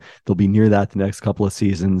line. They'll be near that the next couple of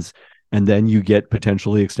seasons. And then you get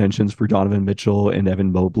potentially extensions for Donovan Mitchell and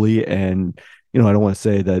Evan Mobley. And, I don't want to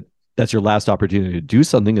say that that's your last opportunity to do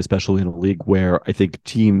something, especially in a league where I think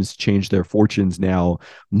teams change their fortunes now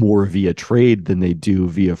more via trade than they do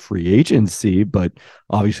via free agency. But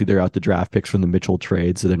obviously they're out the draft picks from the Mitchell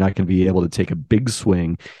trade, so they're not going to be able to take a big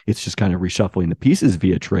swing. It's just kind of reshuffling the pieces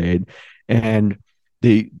via trade. And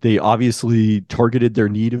they obviously targeted their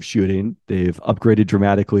need of shooting. They've upgraded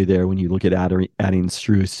dramatically there when you look at adding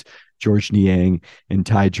Strus, George Niang, and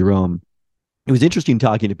Ty Jerome. It was interesting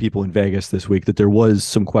talking to people in Vegas this week that there was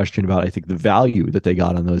some question about, I think, the value that they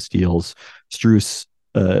got on those deals. Strus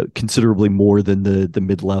considerably more than the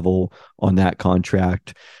mid-level on that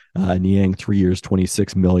contract. Niang 3 years,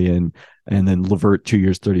 $26 million, and then LeVert 2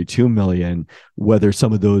 years, $32 million. Whether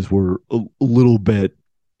some of those were a little bit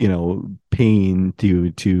pain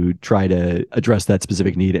to try to address that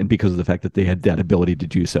specific need, and because of the fact that they had that ability to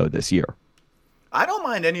do so this year. I don't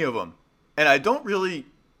mind any of them, and I don't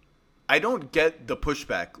get the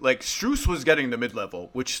pushback. Like, Strus was getting the mid-level,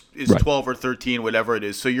 which is right. 12 or 13, whatever it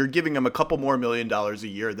is. So you're giving him a couple more $1 million a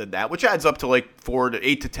year than that, which adds up to like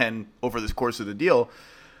 8 to 10 over this course of the deal.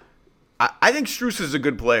 I think Strus is a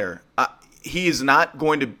good player. He is not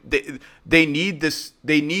going to. They need this.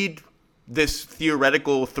 They need this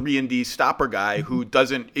theoretical 3-and-D stopper guy who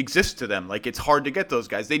doesn't exist to them. Like, it's hard to get those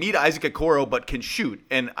guys. They need Isaac Okoro, but can shoot.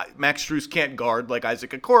 And Max Strus can't guard like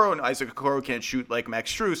Isaac Okoro, and Isaac Okoro can't shoot like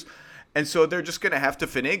Max Strus. And so they're just going to have to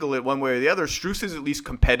finagle it one way or the other. Strus is at least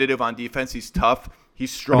competitive on defense. He's tough.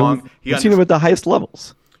 He's strong. We've seen him at the highest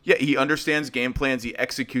levels. Yeah, he understands game plans. He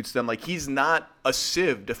executes them. Like, he's not a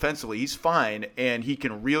sieve defensively. He's fine, and he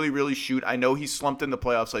can really, really shoot. I know he slumped in the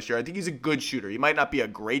playoffs last year. I think he's a good shooter. He might not be a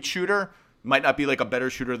great shooter, might not be like a better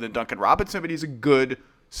shooter than Duncan Robinson, but he's a good,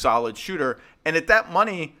 solid shooter. And at that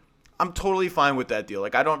money, I'm totally fine with that deal.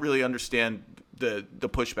 Like, I don't really understand the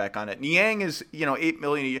pushback on it. Niang is, $8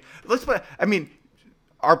 million a year.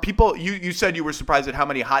 Are people? You said you were surprised at how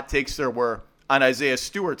many hot takes there were on Isaiah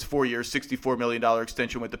Stewart's 4 year, $64 million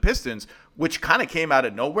extension with the Pistons, which kind of came out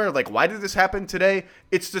of nowhere. Like, why did this happen today?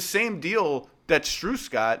 It's the same deal that Strus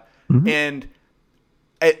got, and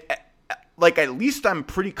at least I'm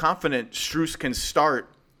pretty confident Strus can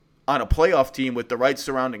start on a playoff team with the right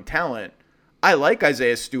surrounding talent. I like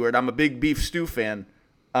Isaiah Stewart. I'm a big Beef Stew fan.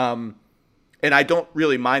 And I don't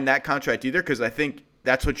really mind that contract either, because I think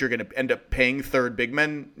that's what you're going to end up paying third big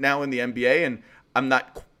men now in the NBA. And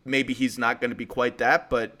maybe he's not going to be quite that,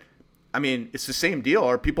 but I mean, it's the same deal.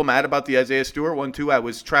 Are people mad about the Isaiah Stewart one too? I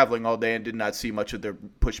was traveling all day and did not see much of their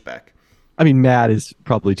pushback. I mean, mad is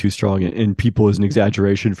probably too strong, and people is an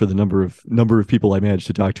exaggeration for the number of people I managed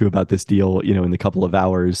to talk to about this deal, in the couple of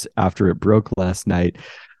hours after it broke last night.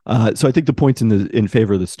 So I think the points in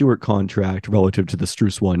favor of the Stewart contract relative to the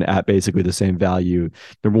Strus one at basically the same value.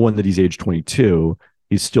 Number one, that he's age 22.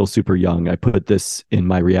 He's still super young. I put this in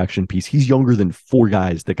my reaction piece. He's younger than 4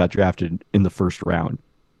 guys that got drafted in the first round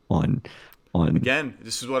on on. Again,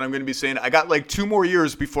 this is what I'm going to be saying. I got like 2 more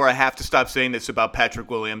years before I have to stop saying this about Patrick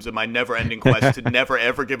Williams and my never-ending quest to never,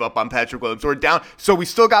 ever give up on Patrick Williams. We're down. So we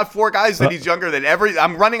still got 4 guys that he's younger than every.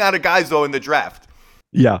 I'm running out of guys, though, in the draft.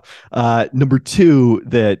 Yeah. Number 2,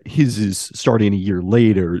 that his is starting a year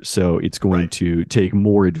later, so it's going to take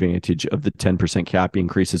more advantage of the 10% cap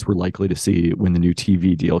increases we're likely to see when the new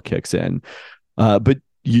TV deal kicks in. But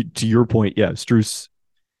to your point, yeah, Strus,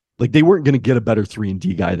 like they weren't going to get a better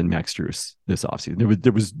 3-and-D guy than Max Strus this offseason.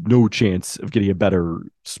 There was no chance of getting a better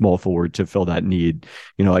small forward to fill that need.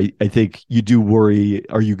 You know, I think you do worry,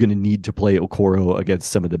 are you going to need to play Okoro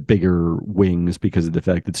against some of the bigger wings because of the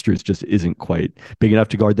fact that Strus just isn't quite big enough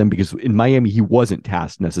to guard them? Because in Miami, he wasn't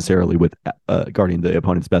tasked necessarily with guarding the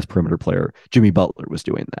opponent's best perimeter player. Jimmy Butler was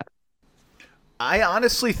doing that. I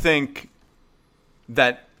honestly think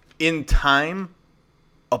that in time,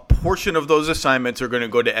 a portion of those assignments are going to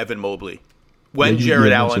go to Evan Mobley when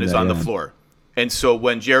Jared Allen is on the floor. And so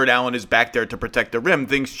when Jared Allen is back there to protect the rim,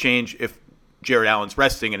 things change if Jared Allen's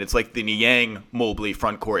resting, and it's like the Niang Mobley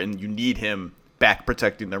front court, and you need him back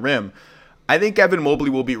protecting the rim. I think Evan Mobley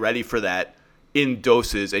will be ready for that in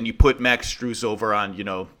doses, and you put Max Strus over on, you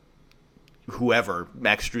know, whoever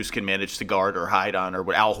Max Strus can manage to guard or hide on,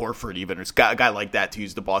 or Al Horford even, or a guy like that, to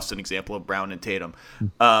use the Boston example of Brown and Tatum.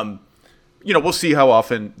 You know, we'll see how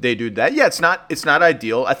often they do that. Yeah, it's not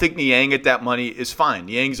ideal. I think Niang at that money is fine.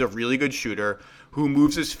 Niang's a really good shooter who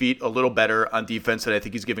moves his feet a little better on defense than I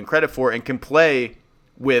think he's given credit for, and can play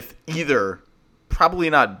with either, probably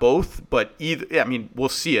not both, but either. I mean, we'll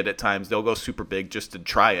see it at times. They'll go super big just to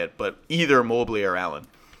try it, but either Mobley or Allen.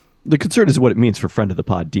 The concern is what it means for friend of the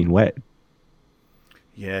pod, Dean Wade.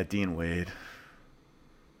 Yeah, Dean Wade.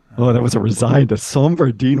 Oh, that was a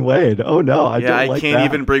somber Dean Wade. Oh no, I can't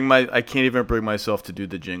even bring myself to do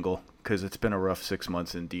the jingle because it's been a rough 6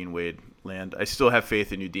 months in Dean Wade land. I still have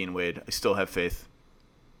faith in you, Dean Wade. I still have faith.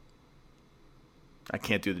 I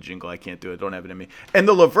can't do the jingle. I can't do it. I don't have it in me. And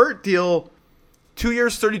the LeVert deal, 2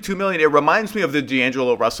 years, $32 million. It reminds me of the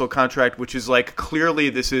D'Angelo Russell contract, which is like, clearly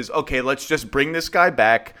this is okay. Let's just bring this guy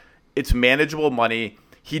back. It's manageable money.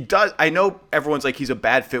 He does. I know everyone's like he's a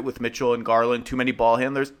bad fit with Mitchell and Garland. Too many ball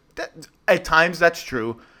handlers. At times that's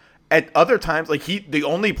true. At other times, like the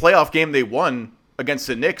only playoff game they won against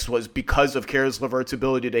the Knicks was because of Caris LeVert's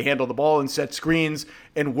ability to handle the ball and set screens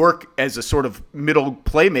and work as a sort of middle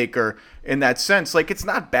playmaker in that sense. Like, it's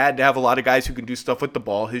not bad to have a lot of guys who can do stuff with the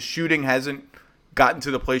ball. His shooting hasn't gotten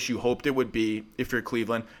to the place you hoped it would be if you're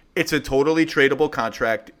Cleveland. It's a totally tradable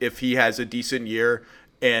contract if he has a decent year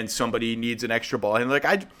and somebody needs an extra ball. And like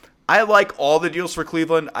I like all the deals for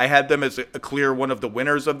Cleveland. I had them as a clear one of the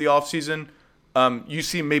winners of the offseason. You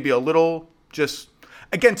seem maybe a little just,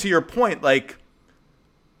 again, to your point, like,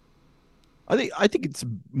 I think it's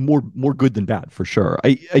more good than bad for sure.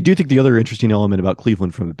 I do think the other interesting element about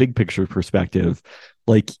Cleveland from a big picture perspective,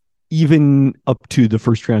 like even up to the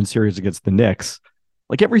first round series against the Knicks,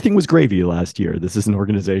 like everything was gravy last year. This is an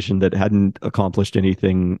organization that hadn't accomplished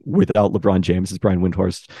anything without LeBron James, as Brian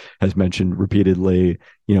Windhorst has mentioned repeatedly,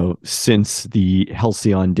 you know, since the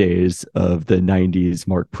halcyon days of the 90s,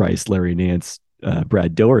 Mark Price, Larry Nance,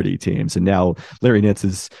 Brad Doherty teams. And now Larry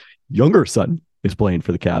Nance's younger son is playing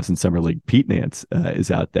for the Cavs in Summer League. Pete Nance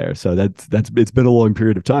is out there. So it's been a long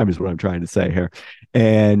period of time is what I'm trying to say here.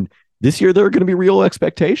 And this year, there are going to be real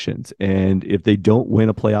expectations. And if they don't win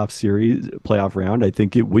a playoff round, I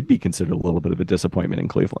think it would be considered a little bit of a disappointment in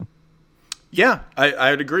Cleveland. Yeah,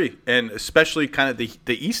 I'd agree. And especially kind of the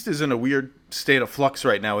East is in a weird state of flux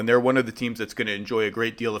right now. And they're one of the teams that's going to enjoy a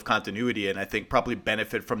great deal of continuity. And I think probably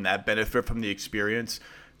benefit from the experience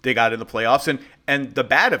they got in the playoffs. And the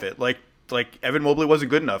bad of it, like Evan Mobley wasn't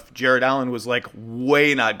good enough. Jared Allen was like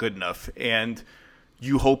way not good enough. And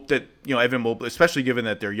you hope that, you know, Evan Mobley, especially given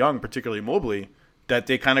that they're young, particularly Mobley, that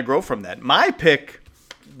they kind of grow from that. My pick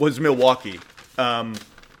was Milwaukee,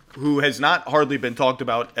 who has not hardly been talked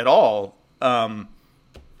about at all,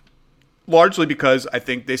 largely because I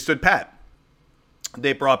think they stood pat.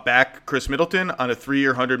 They brought back Chris Middleton on a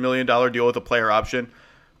 3-year, $100 million deal with a player option.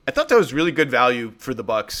 I thought that was really good value for the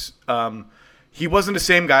Bucks. He wasn't the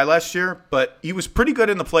same guy last year, but he was pretty good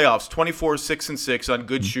in the playoffs, 24, 6, and 6 on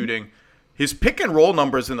good shooting. His pick and roll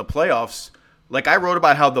numbers in the playoffs, like I wrote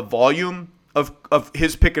about how the volume of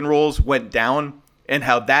his pick and rolls went down and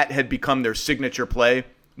how that had become their signature play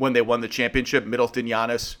when they won the championship, Middleton,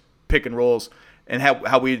 Giannis, pick and rolls, and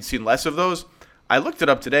how we had seen less of those. I looked it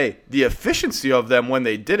up today. The efficiency of them when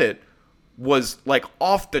they did it was like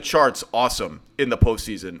off the charts awesome in the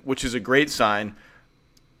postseason, which is a great sign.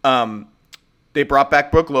 They brought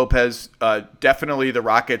back Brook Lopez. Definitely the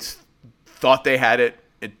Rockets thought they had it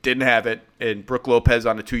It didn't have it, and Brook Lopez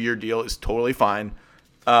on a 2-year deal is totally fine.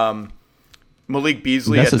 Malik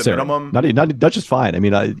Beasley necessary. At the minimum. Not just fine. I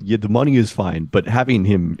mean, the money is fine, but having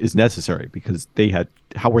him is necessary because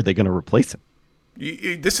how were they going to replace him?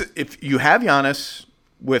 If you have Giannis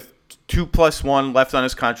with 2+1 left on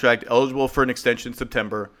his contract, eligible for an extension in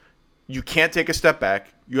September, you can't take a step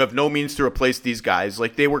back. You have no means to replace these guys.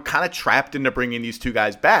 Like, they were kind of trapped into bringing these two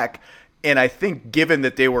guys back. And I think given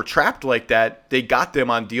that they were trapped like that, they got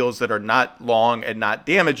them on deals that are not long and not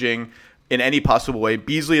damaging in any possible way.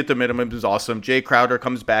 Beasley at the minimum is awesome. Jay Crowder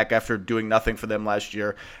comes back after doing nothing for them last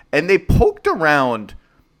year. And they poked around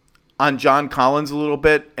on John Collins a little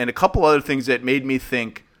bit and a couple other things that made me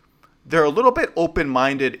think they're a little bit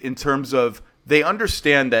open-minded in terms of they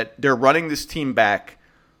understand that they're running this team back.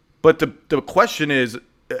 But the question is,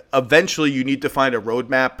 eventually you need to find a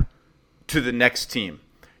roadmap to the next team.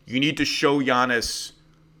 You need to show Giannis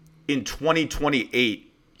in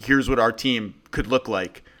 2028, here's what our team could look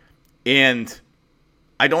like. And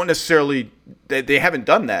I don't necessarily – they haven't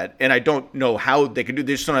done that, and I don't know how they can do –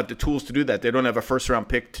 they just don't have the tools to do that. They don't have a first-round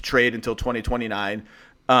pick to trade until 2029.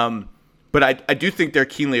 But I do think they're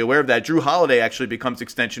keenly aware of that. Drew Holiday actually becomes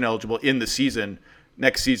extension eligible in the season,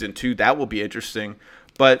 next season too. That will be interesting.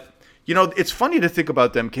 But, you know, it's funny to think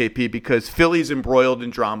about them, KP, because Philly's embroiled in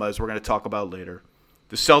drama, as we're going to talk about later.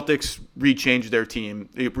 The Celtics rechanged their team.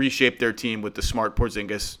 They reshaped their team with the Smart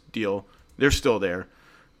Porzingis deal. They're still there.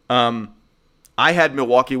 I had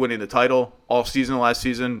Milwaukee winning the title all season last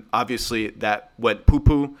season. Obviously, that went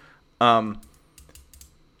poo-poo.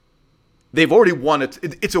 They've already won it.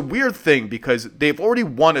 It's a weird thing because they've already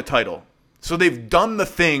won a title. So they've done the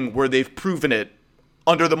thing where they've proven it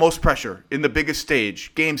under the most pressure in the biggest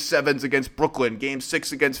stage. Game 7s against Brooklyn. Game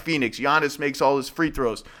 6 against Phoenix. Giannis makes all his free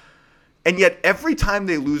throws. And yet every time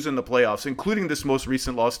they lose in the playoffs, including this most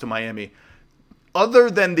recent loss to Miami,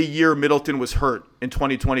 other than the year Middleton was hurt in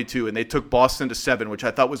 2022 and they took Boston to 7, which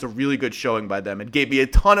I thought was a really good showing by them and gave me a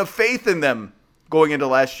ton of faith in them going into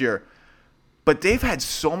last year. But they've had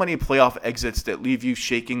so many playoff exits that leave you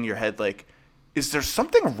shaking your head like, is there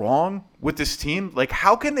something wrong with this team? Like,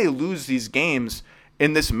 how can they lose these games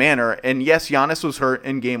in this manner? And yes, Giannis was hurt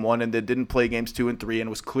in game 1 and they didn't play games 2 and 3 and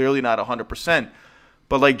was clearly not 100%.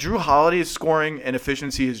 But like Drew Holiday's scoring and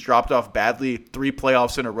efficiency has dropped off badly 3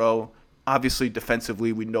 playoffs in a row. Obviously,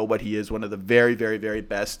 defensively, we know what he is, one of the very, very, very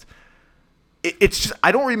best. It's just,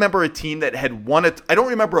 I don't remember a team that had won it. I don't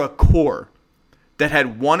remember a core that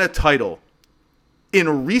had won a title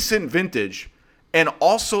in recent vintage and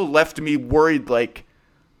also left me worried, like,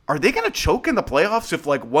 are they going to choke in the playoffs if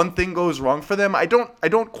like one thing goes wrong for them? I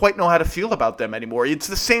don't quite know how to feel about them anymore. It's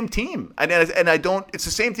the same team. It's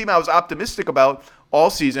the same team I was optimistic about all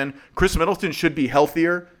season. Chris Middleton should be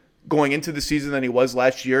healthier going into the season than he was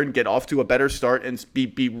last year and get off to a better start and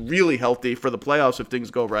be really healthy for the playoffs if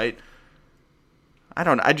things go right.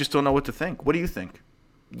 I just don't know what to think. What do you think?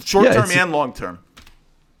 Short term and long term.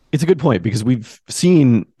 It's a good point because we've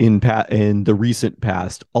seen in the recent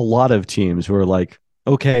past a lot of teams who are like,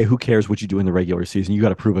 okay, who cares what you do in the regular season? You got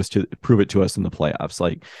to prove it to us in the playoffs.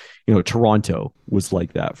 Like, you know, Toronto was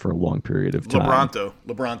like that for a long period of time.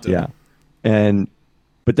 LeBronto. Yeah.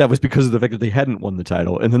 But that was because of the fact that they hadn't won the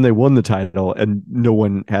title, and then they won the title, and no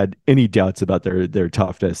one had any doubts about their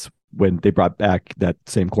toughness when they brought back that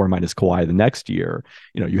same core minus Kawhi the next year.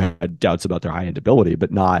 You know, you had doubts about their high-end ability,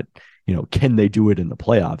 but not, you know, can they do it in the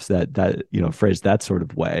playoffs? That you know, phrased that sort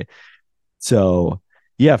of way. So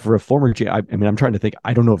yeah, for a former I mean, I'm trying to think.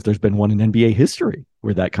 I don't know if there's been one in NBA history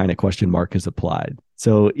where that kind of question mark is applied.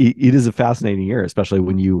 So it is a fascinating year, especially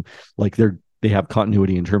when you like they have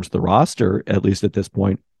continuity in terms of the roster, at least at this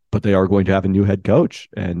point, but they are going to have a new head coach.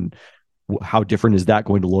 And how different is that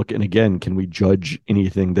going to look? And again, can we judge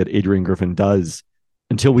anything that Adrian Griffin does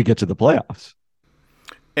until we get to the playoffs?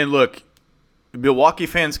 And look, Milwaukee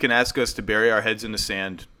fans can ask us to bury our heads in the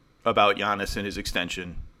sand about Giannis and his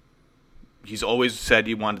extension. He's always said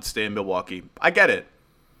he wanted to stay in Milwaukee. I get it.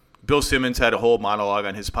 Bill Simmons had a whole monologue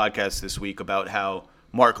on his podcast this week about how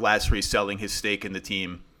Mark Lasry selling his stake in the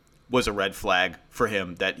team was a red flag for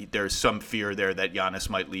him, that there's some fear there that Giannis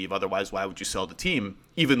might leave. Otherwise, why would you sell the team?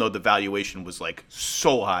 Even though the valuation was like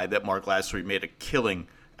so high that Mark Lasry made a killing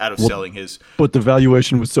out of selling his. But the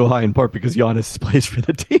valuation was so high in part because Giannis plays for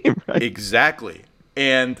the team, right? Exactly.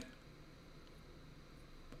 And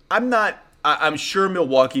I'm sure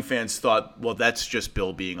Milwaukee fans thought, well, that's just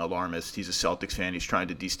Bill being alarmist. He's a Celtics fan. He's trying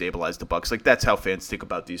to destabilize the Bucks. Like, that's how fans think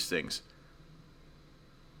about these things.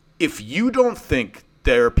 If you don't think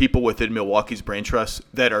there are people within Milwaukee's brain trust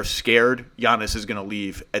that are scared Giannis is going to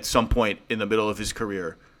leave at some point in the middle of his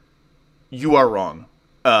career, you are wrong.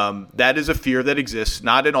 That is a fear that exists,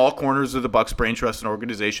 not in all corners of the Bucks brain trust and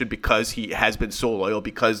organization, because he has been so loyal,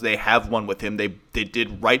 because they have won with him. They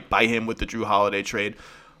did right by him with the Drew Holiday trade.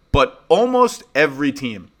 But almost every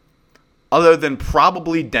team, other than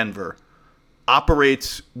probably Denver,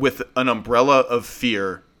 operates with an umbrella of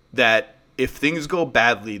fear that if things go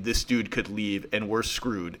badly, this dude could leave and we're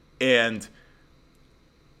screwed. And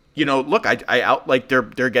look,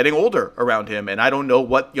 they're getting older around him, and I don't know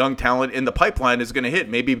what young talent in the pipeline is going to hit.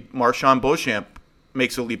 Maybe Marshawn Beauchamp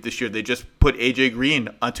makes a leap this year. They just put AJ Green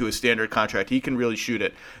onto a standard contract. He can really shoot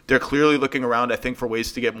it. They're clearly looking around, I think, for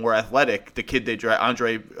ways to get more athletic. The kid they draft,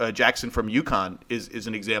 Andre Jackson from UConn, is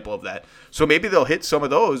an example of that. So maybe they'll hit some of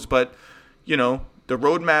those, but the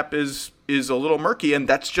roadmap is a little murky, and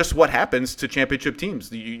that's just what happens to championship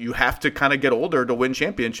teams. You have to kind of get older to win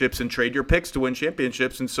championships and trade your picks to win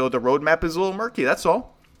championships, and so the roadmap is a little murky. That's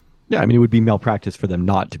all. Yeah, I mean, it would be malpractice for them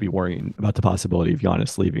not to be worrying about the possibility of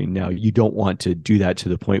Giannis leaving. Now, you don't want to do that to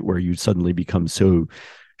the point where you suddenly become so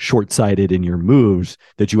short-sighted in your moves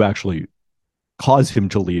that you actually cause him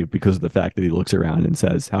to leave because of the fact that he looks around and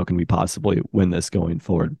says, how can we possibly win this going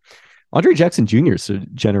forward? Andre Jackson Jr.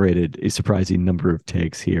 generated a surprising number of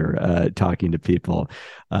takes here, talking to people.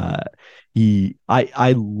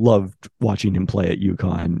 I loved watching him play at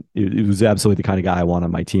UConn. It was absolutely the kind of guy I want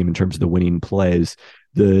on my team in terms of the winning plays.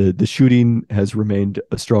 The shooting has remained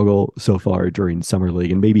a struggle so far during summer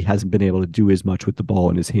league, and maybe hasn't been able to do as much with the ball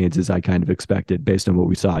in his hands as I kind of expected based on what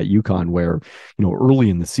we saw at UConn, where early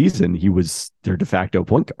in the season he was their de facto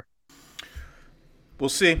point guard. We'll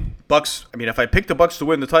see. Bucks, I mean, if I picked the Bucks to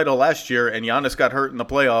win the title last year and Giannis got hurt in the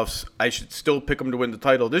playoffs, I should still pick them to win the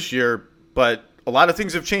title this year. But a lot of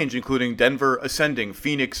things have changed, including Denver ascending,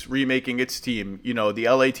 Phoenix remaking its team. The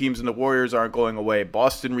LA teams and the Warriors aren't going away.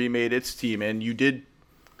 Boston remade its team. And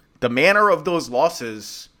the manner of those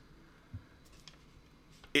losses,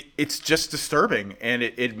 it's just disturbing. And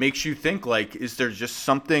it makes you think, like, is there just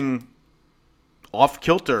something off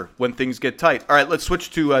kilter when things get tight? All right, let's switch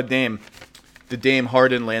to Dame. The Dame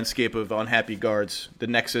Harden landscape of unhappy guards, the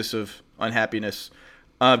nexus of unhappiness.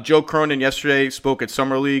 Joe Cronin yesterday spoke at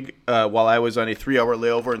Summer League while I was on a 3-hour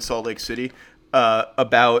layover in Salt Lake City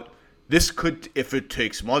about this could, if it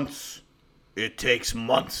takes months, it takes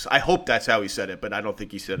months. I hope that's how he said it, but I don't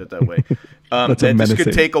think he said it that way. That this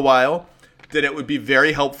could take a while, that it would be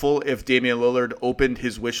very helpful if Damian Lillard opened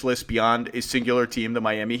his wish list beyond a singular team, the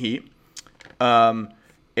Miami Heat.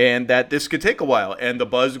 And that this could take a while. And the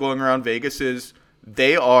buzz going around Vegas is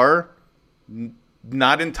they are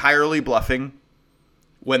not entirely bluffing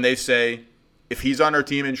when they say, if he's on our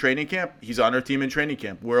team in training camp, he's on our team in training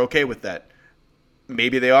camp. We're okay with that.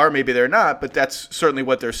 Maybe they are, maybe they're not, but that's certainly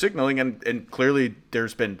what they're signaling. And clearly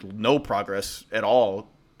there's been no progress at all,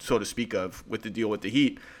 so to speak of, with the deal with the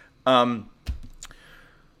Heat. And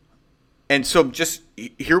so just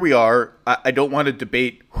here we are. I don't want to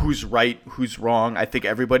debate who's right, who's wrong. I think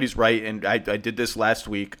everybody's right, and I did this last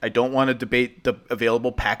week. I don't want to debate the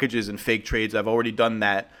available packages and fake trades. I've already done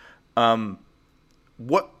that.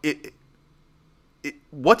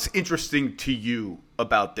 What's interesting to you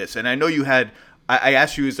about this? And I know you had – I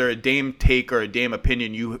asked you, is there a Dame take or a Dame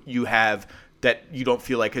opinion you have that you don't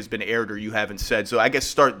feel like has been aired or you haven't said? So I guess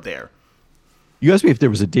start there. You asked me if there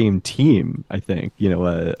was a Dame team, I think,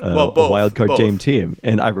 a wild card Dame team.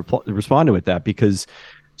 And I responded with that because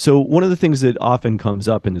so one of the things that often comes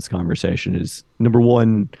up in this conversation is, number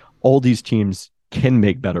one, all these teams can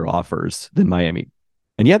make better offers than Miami.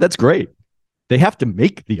 And yeah, that's great. They have to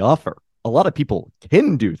make the offer. A lot of people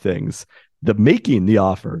can do things. The making the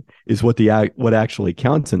offer is what actually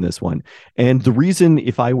counts in this one. And the reason,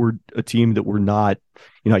 if I were a team that were not,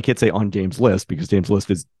 I can't say on Dame's list because Dame's list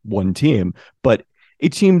is one team, but a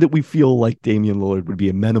team that we feel like Damian Lillard would be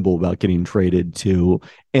amenable about getting traded to,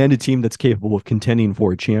 and a team that's capable of contending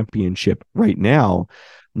for a championship right now,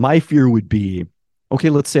 my fear would be, okay,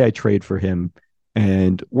 let's say I trade for him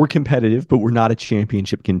and we're competitive, but we're not a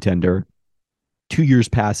championship contender. 2 years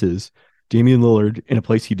passes. Damian Lillard, in a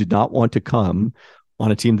place he did not want to come,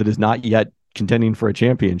 on a team that is not yet contending for a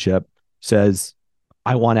championship, says,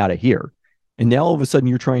 I want out of here. And now all of a sudden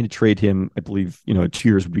you're trying to trade him, I believe, 2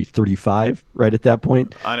 years would be 35 right at that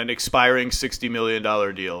point. On an expiring $60 million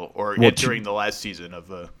deal, or during the last season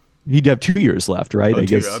of he'd have 2 years left, right? I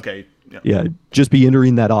guess. Okay. Yeah, just be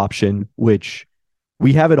entering that option, which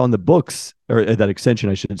we have it on the books, or that extension,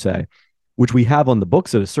 I should say, which we have on the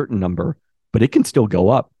books at a certain number, but it can still go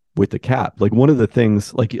up with the cap. Like one of the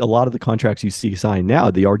things, like a lot of the contracts you see signed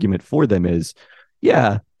now, the argument for them is,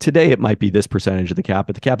 yeah, today it might be this percentage of the cap,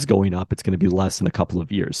 but the cap's going up. It's going to be less in a couple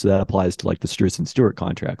of years. So that applies to like the Strus and Stewart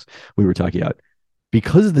contracts we were talking about.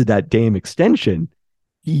 Because of that Dame extension,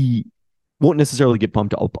 he won't necessarily get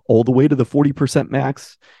bumped up all the way to the 40%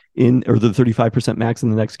 max or the 35% max in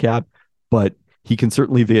the next cap, but he can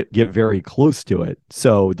certainly get very close to it.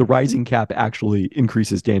 So the rising cap actually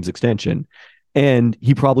increases Dame's extension, and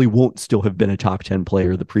he probably won't still have been a top 10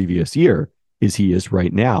 player the previous year as he is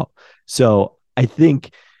right now. So I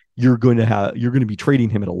think you're going to be trading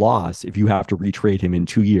him at a loss if you have to retrade him in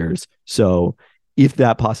 2 years. So if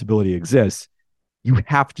that possibility exists, you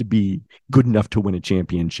have to be good enough to win a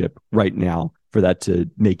championship right now for that to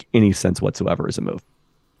make any sense whatsoever as a move.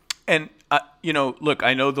 And, look,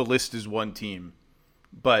 I know the list is one team,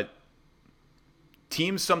 but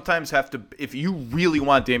teams sometimes have to, if you really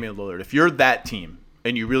want Damian Lillard, if you're that team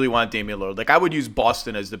and you really want Damian Lillard, like I would use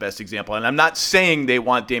Boston as the best example. And I'm not saying they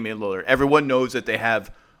want Damian Lillard. Everyone knows that they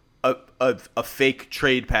have a fake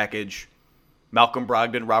trade package, Malcolm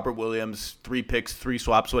Brogdon, Robert Williams, 3 picks, 3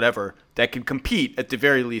 swaps, whatever, that can compete at the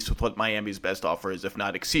very least with what Miami's best offer is, if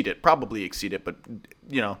not exceed it. Probably exceed it, but,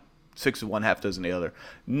 6 of one, half dozen the other.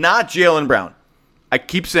 Not Jaylen Brown. I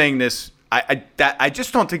keep saying this. I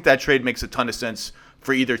just don't think that trade makes a ton of sense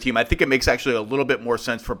for either team. I think it makes actually a little bit more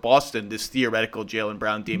sense for Boston, this theoretical Jaylen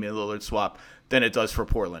Brown, Damian Lillard swap, than it does for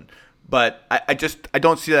Portland. But I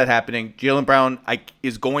don't see that happening. Jaylen Brown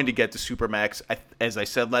is going to get the Supermax. As I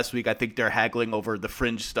said last week, I think they're haggling over the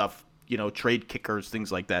fringe stuff, trade kickers,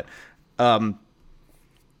 things like that. But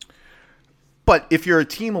if you're a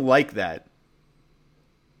team like that,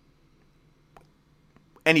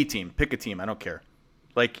 any team, pick a team, I don't care.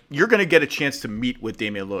 Like, you're going to get a chance to meet with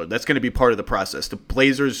Damian Lillard. That's going to be part of the process. The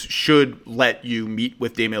Blazers should let you meet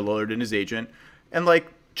with Damian Lillard and his agent and,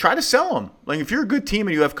 try to sell him. Like, if you're a good team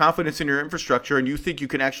and you have confidence in your infrastructure and you think you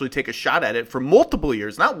can actually take a shot at it for multiple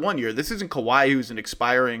years, not 1 year. This isn't Kawhi who's an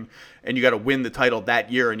expiring and you got to win the title that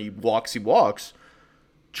year and he walks.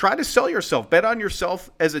 Try to sell yourself. Bet on yourself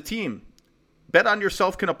as a team. Bet on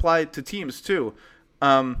yourself can apply to teams too.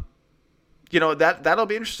 That'll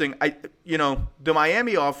be interesting. The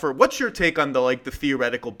Miami offer, what's your take on the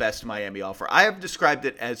theoretical best Miami offer? I have described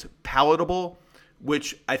it as palatable,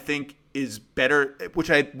 which I think is better,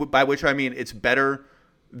 by which I mean it's better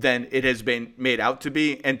than it has been made out to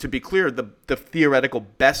be. And to be clear, the theoretical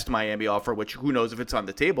best Miami offer, which who knows if it's on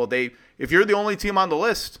the table, if you're the only team on the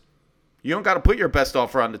list, you don't got to put your best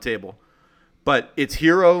offer on the table. But it's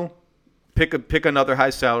Hero, pick another high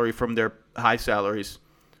salary from their high salaries.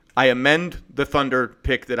 I amend the Thunder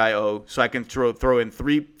pick that I owe so I can throw in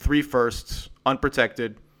three firsts,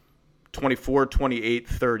 unprotected, 24, 28,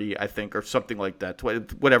 30, I think, or something like that,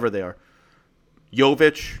 whatever they are.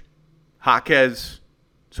 Jovic, Jaquez,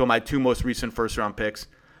 so my 2 most recent first-round picks.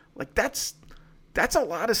 That's a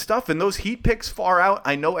lot of stuff, and those Heat picks far out.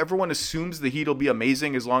 I know everyone assumes the Heat will be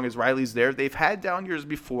amazing as long as Riley's there. They've had down years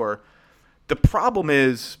before. The problem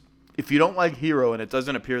is, if you don't like Hero, and it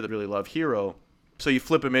doesn't appear that they really love Hero, so you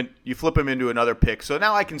flip him into another pick. So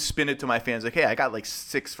now I can spin it to my fans like, hey, I got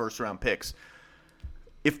 6 first-round picks.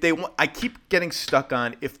 I keep getting stuck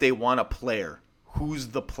on if they want a player, who's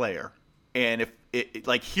the player? And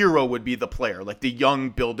if Hero would be the player, like the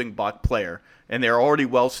young building block player, and they're already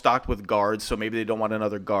well stocked with guards, so maybe they don't want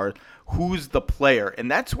another guard. Who's the player?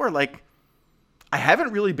 And that's where I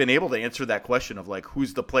haven't really been able to answer that question of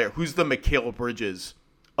who's the player, who's the Mikal Bridges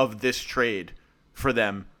of this trade for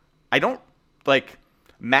them. I don't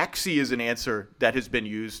Maxey is an answer that has been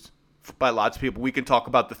used by lots of people. We can talk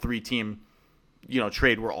about the 3-team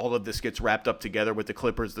trade where all of this gets wrapped up together with the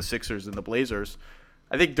Clippers, the Sixers, and the Blazers.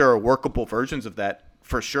 I think there are workable versions of that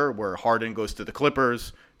for sure, where Harden goes to the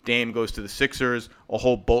Clippers, Dame goes to the Sixers, a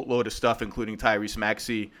whole boatload of stuff, including Tyrese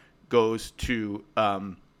Maxey, goes to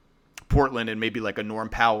Portland, and maybe a Norm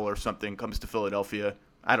Powell or something comes to Philadelphia.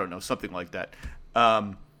 I don't know, something like that.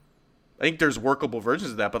 I think there's workable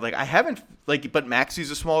versions of that, but I haven't but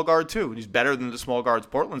Maxey's a small guard too, and he's better than the small guards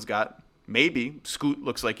Portland's got. Maybe Scoot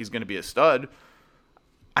looks like he's going to be a stud.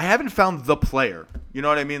 I haven't found the player. You know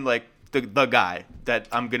what I mean? The guy that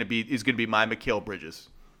is going to be my Mikal Bridges.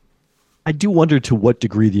 I do wonder to what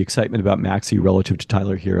degree the excitement about Maxey relative to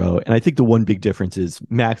Tyler Hero, and I think the one big difference is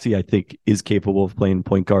Maxey, I think, is capable of playing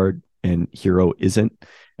point guard, and Hero isn't.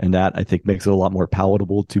 And that, I think, makes it a lot more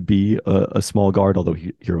palatable to be a small guard, although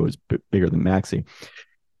Hero is bigger than Maxey.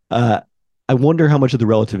 I wonder how much of the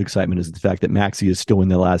relative excitement is the fact that Maxey is still in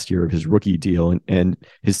the last year of his rookie deal, and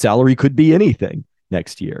his salary could be anything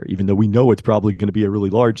next year, even though we know it's probably going to be a really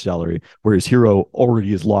large salary, whereas Hero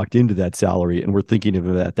already is locked into that salary, and we're thinking of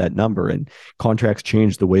it at that number. And contracts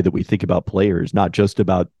change the way that we think about players, not just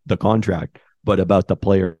about the contract, but about the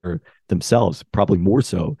player themselves, probably more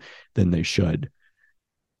so than they should.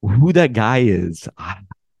 Who that guy is,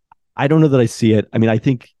 I don't know that I see it. I mean, I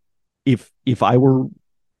think if I were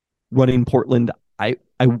running Portland.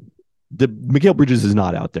 The Mikal Bridges is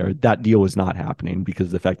not out there. That deal is not happening because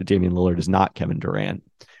of the fact that Damian Lillard is not Kevin Durant.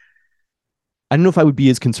 I don't know if I would be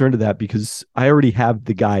as concerned with that because I already have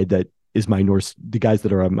the guy that is the guys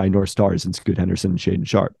that are my North Stars in Scoot Henderson and Shaden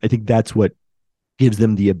Sharp. I think that's what gives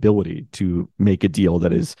them the ability to make a deal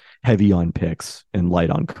that is heavy on picks and light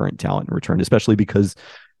on current talent in return, especially because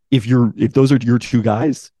if those are your two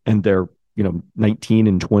guys and they're, 19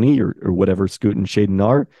 and 20 or whatever Scoot and Shaden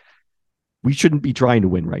are, we shouldn't be trying to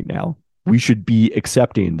win right now. We should be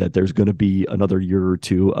accepting that there's going to be another year or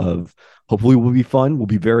two of hopefully will be fun, will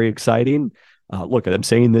be very exciting. Look, I'm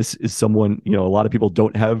saying this is someone, a lot of people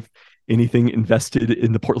don't have anything invested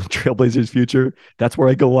in the Portland Trailblazers future. That's where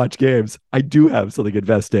I go watch games. I do have something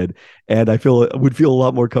invested, and I would feel a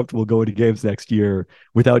lot more comfortable going to games next year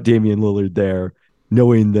without Damian Lillard there,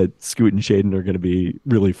 knowing that Scoot and Shaden are going to be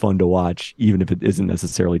really fun to watch, even if it isn't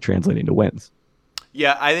necessarily translating to wins.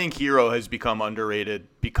 Yeah, I think Hero has become underrated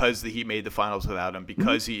because the Heat made the finals without him,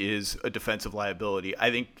 because he is a defensive liability. I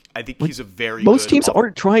think he's a very most teams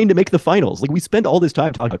aren't trying to make the finals. Like, we spend all this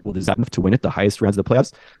time talking about, well, is that enough to win at the highest rounds of the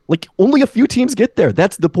playoffs? Like, only a few teams get there.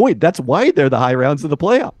 That's the point. That's why they're the high rounds of the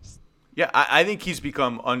playoffs. Yeah, I think he's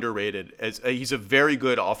become underrated. He's a very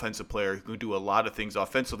good offensive player who can do a lot of things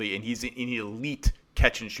offensively, and he's an elite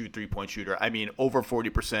catch and shoot 3-point shooter. I mean, over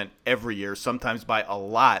 40% every year, sometimes by a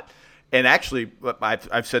lot. And actually,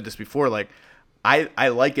 I've said this before, like, I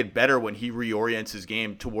like it better when he reorients his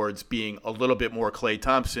game towards being a little bit more Klay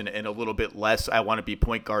Thompson and a little bit less, I want to be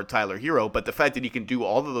point guard Tyler Hero. But the fact that he can do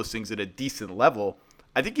all of those things at a decent level,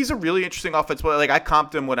 I think he's a really interesting offensive player. Like, I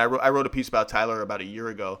comped him when I wrote a piece about Tyler about a year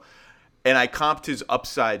ago, and I comped his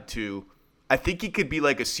upside to, I think he could be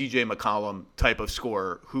like a CJ McCollum type of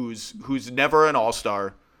scorer who's never an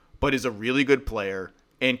all-star, but is a really good player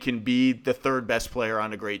and can be the third best player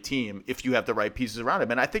on a great team if you have the right pieces around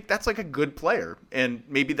him. And I think that's like a good player. And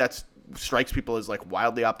maybe that strikes people as like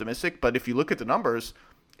wildly optimistic, but if you look at the numbers,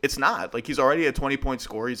 it's not. Like, he's already a 20-point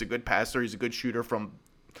scorer. He's a good passer. He's a good shooter from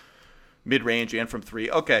mid-range and from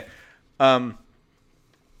three. Okay. Now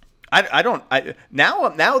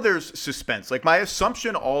there's suspense. Like, my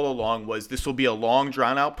assumption all along was this will be a long,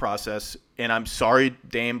 drawn-out process. And I'm sorry,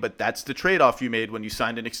 Dame, but that's the trade-off you made when you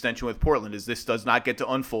signed an extension with Portland, is this does not get to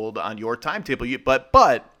unfold on your timetable.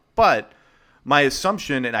 But my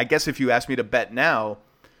assumption, and I guess if you ask me to bet now,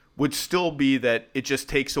 would still be that it just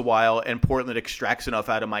takes a while and Portland extracts enough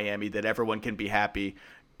out of Miami that everyone can be happy.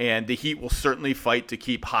 And the Heat will certainly fight to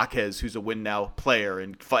keep Jaquez, who's a win-now player,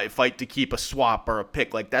 and fight to keep a swap or a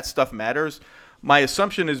pick. Like, that stuff matters. My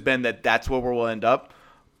assumption has been that that's where we'll end up.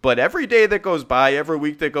 But every day that goes by, every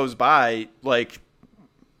week that goes by, like,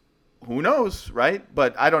 who knows, right?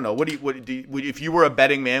 But I don't know. If you were a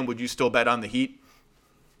betting man, would you still bet on the Heat?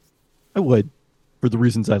 I would, for the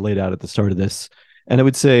reasons I laid out at the start of this. And I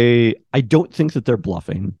would say I don't think that they're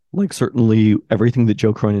bluffing. Like, certainly everything that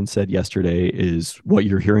Joe Cronin said yesterday is what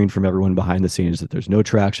you're hearing from everyone behind the scenes, that there's no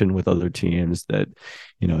traction with other teams, that,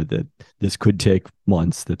 that this could take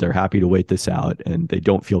months, that they're happy to wait this out, and they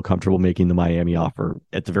don't feel comfortable making the Miami offer,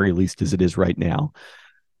 at the very least as it is right now.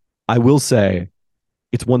 I will say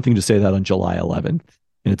it's one thing to say that on July 11th.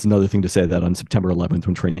 And it's another thing to say that on September 11th,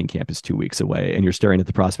 when training camp is 2 weeks away, and you're staring at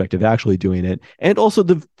the prospect of actually doing it, and also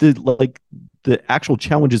the actual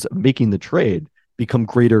challenges of making the trade become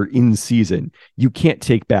greater in season. You can't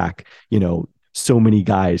take back, so many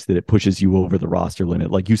guys that it pushes you over the roster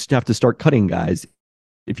limit. Like, you have to start cutting guys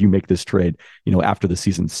if you make this trade, after the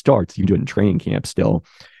season starts. You do it in training camp still.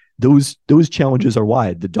 Those challenges are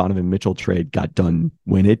why the Donovan Mitchell trade got done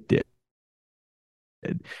when it did.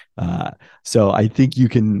 So I think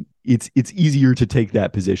it's easier to take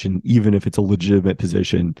that position, even if it's a legitimate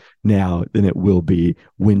position now, than it will be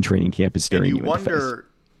when training camp is staring you in the face. You wonder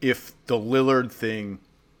if the Lillard thing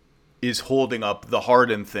is holding up the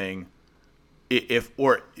Harden thing, if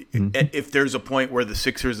there's a point where the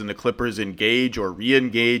Sixers and the Clippers engage or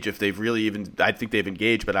re-engage, if they've really I think they've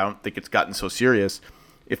engaged, but I don't think it's gotten so serious.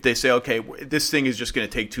 If they say, okay, this thing is just going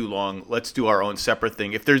to take too long, let's do our own separate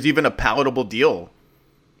thing. If there's even a palatable deal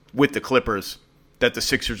with the Clippers that the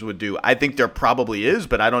Sixers would do, I think there probably is,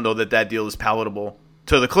 but I don't know that deal is palatable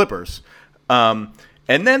to the Clippers. And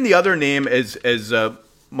then the other name is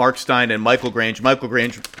Mark Stein and Michael Grange. Michael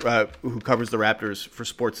Grange, who covers the Raptors for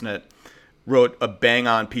Sportsnet, wrote a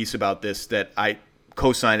bang-on piece about this that I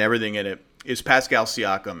co-sign everything in it, is Pascal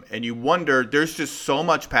Siakam. And you wonder, there's just so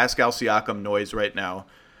much Pascal Siakam noise right now,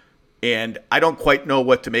 and I don't quite know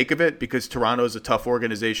what to make of it because Toronto is a tough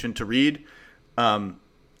organization to read.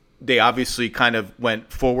 they obviously kind of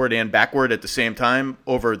went forward and backward at the same time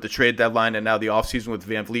over the trade deadline and now the offseason with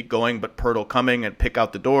Van Vliet going, but Pirtle coming and pick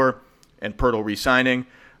out the door and Pirtle re-signing.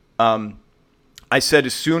 I said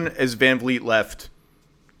as soon as Van Vliet left,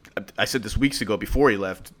 I said this weeks ago before he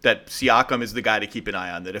left, that Siakam is the guy to keep an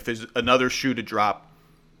eye on, that if there's another shoe to drop,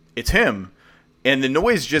 it's him. And the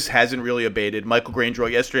noise just hasn't really abated. Michael Granger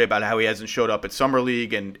wrote yesterday about how he hasn't showed up at Summer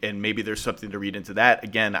League, and maybe there's something to read into that.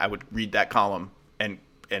 Again, I would read that column, and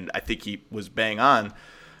I think he was bang on.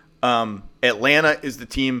 Atlanta is the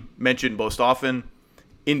team mentioned most often.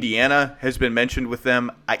 Indiana has been mentioned with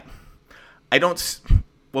them. I don't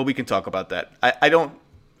 – well, we can talk about that. I don't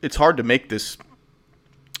 – it's hard to make this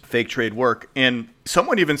fake trade work. And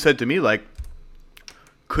someone even said to me, like,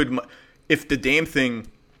 if the Dame thing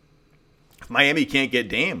 – Miami can't get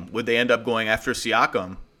Dame, would they end up going after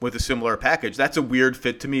Siakam with a similar package? That's a weird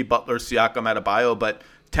fit to me, Butler, Siakam, Adebayo, but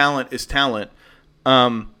talent is talent.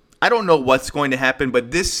 I don't know what's going to happen,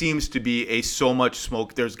 but this seems to be a so much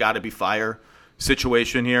smoke, there's got to be fire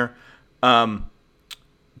situation here.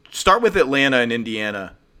 Start with Atlanta and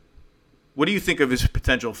Indiana. What do you think of his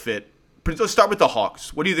potential fit? Let's start with the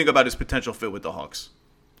Hawks. What do you think about his potential fit with the Hawks?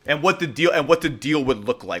 And what the deal would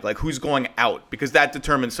look like who's going out, because that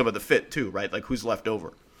determines some of the fit too, right? Like who's left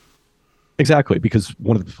over. Exactly, because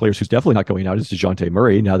one of the players who's definitely not going out is DeJounte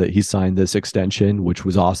Murray. Now that he signed this extension, which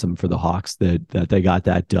was awesome for the Hawks, that they got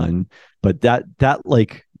that done. But that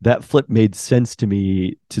flip made sense to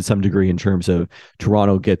me to some degree in terms of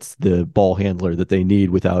Toronto gets the ball handler that they need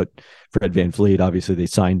without Fred VanVleet. Obviously, they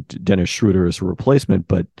signed Dennis Schroeder as a replacement,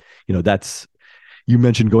 but that's. You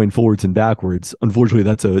mentioned going forwards and backwards. Unfortunately,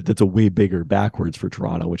 that's a way bigger backwards for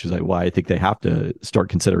Toronto, which is why I think they have to start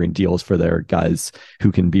considering deals for their guys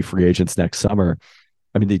who can be free agents next summer.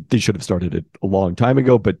 I mean, they should have started it a long time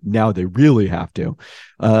ago, but now they really have to.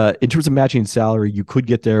 In terms of matching salary, you could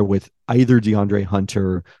get there with either DeAndre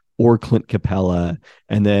Hunter or Clint Capella,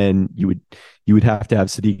 and then you would have to have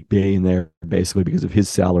Sadiq Bey in there basically because of his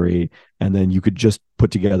salary, and then you could just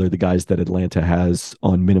put together the guys that Atlanta has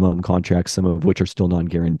on minimum contracts, some of which are still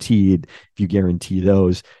non-guaranteed. If you guarantee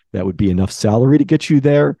those, that would be enough salary to get you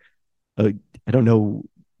there. I don't know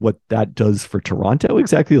what that does for Toronto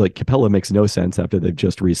exactly. Like Capella makes no sense after they've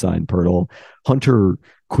just re-signed Pirtle. Hunter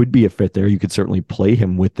could be a fit there. You could certainly play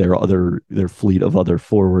him with their fleet of other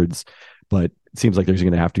forwards, but it seems like there's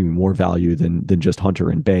going to have to be more value than just Hunter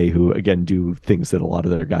and Bey, who again do things that a lot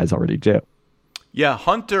of their guys already do. Yeah,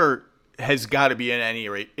 Hunter has got to be in any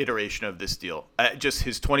iteration of this deal. Just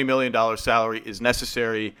his $20 million salary is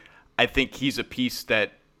necessary. I think he's a piece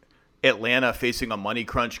that Atlanta, facing a money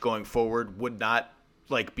crunch going forward, would not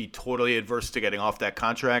be totally adverse to getting off that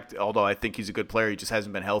contract. Although I think he's a good player, he just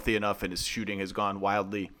hasn't been healthy enough, and his shooting has gone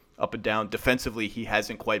wildly up and down. Defensively, he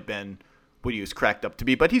hasn't quite been what he was cracked up to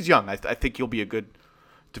be, but he's young. I think he'll be a good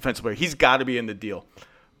defensive player. He's got to be in the deal.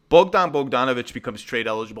 Bogdanovic becomes trade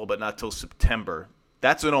eligible, but not till September.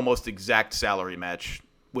 That's an almost exact salary match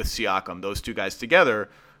with Siakam, those two guys together.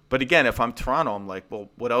 But again, if I'm Toronto, I'm like, well,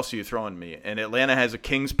 what else are you throwing me? And Atlanta has a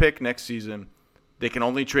Kings pick next season. They can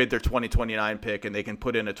only trade their 2029 pick, and they can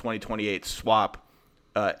put in a 2028 swap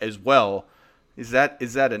as well. Is that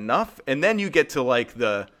enough? And then you get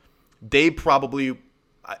to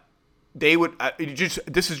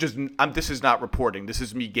this is not reporting. This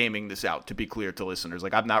is me gaming this out, to be clear to listeners.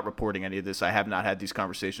 I'm not reporting any of this. I have not had these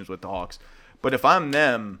conversations with the Hawks. But if I'm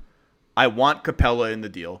them, I want Capella in the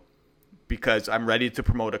deal because I'm ready to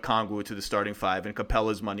promote Okongwu to the starting five, and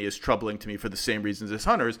Capella's money is troubling to me for the same reasons as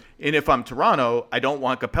Hunter's. And if I'm Toronto, I don't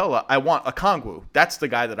want Capella. I want Okongwu. That's the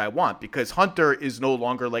guy that I want, because Hunter is no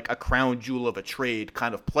longer like a crown jewel of a trade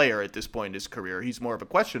kind of player at this point in his career. He's more of a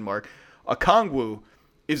question mark. Okongwu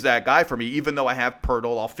is that guy for me, even though I have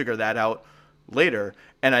Pirtle. I'll figure that out later.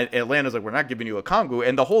 And Atlanta's like, we're not giving you Okongwu.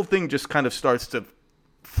 And the whole thing just kind of starts to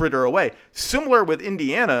fritter away. Similar with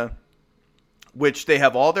Indiana, which they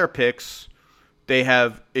have all their picks. They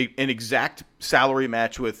have an exact salary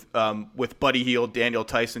match with Buddy Hield, Daniel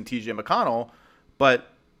Tyson, TJ McConnell.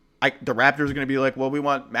 But the Raptors are going to be like, well, we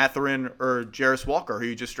want Mathurin or Jarris Walker, who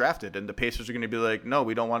you just drafted. And the Pacers are going to be like, no,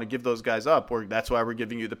 we don't want to give those guys up. That's why we're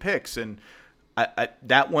giving you the picks. And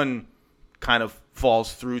that one kind of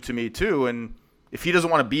falls through to me too. And if he doesn't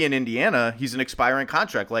want to be in Indiana, he's an expiring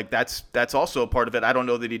contract. That's also a part of it. I don't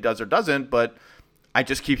know that he does or doesn't, but I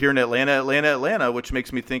just keep hearing Atlanta, which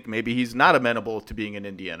makes me think maybe he's not amenable to being in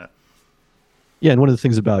Indiana. Yeah, and one of the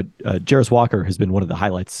things about Jarris Walker has been one of the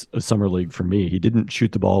highlights of Summer League for me. He didn't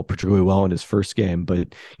shoot the ball particularly well in his first game,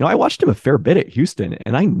 but I watched him a fair bit at Houston,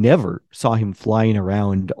 and I never saw him flying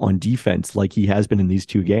around on defense like he has been in these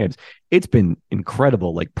two games. It's been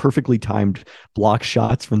incredible, like perfectly timed block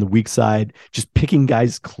shots from the weak side, just picking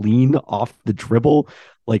guys clean off the dribble.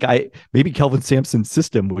 Like maybe Kelvin Sampson's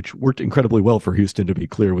system, which worked incredibly well for Houston, to be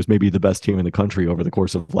clear, was maybe the best team in the country over the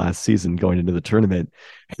course of last season going into the tournament.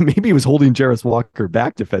 And maybe he was holding Jarris Walker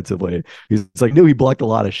back defensively. Knew he blocked a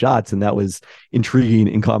lot of shots, and that was intriguing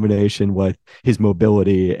in combination with his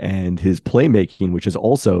mobility and his playmaking, which has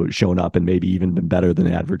also shown up and maybe even been better than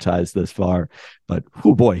advertised thus far. But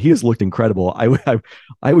oh boy, he has looked incredible.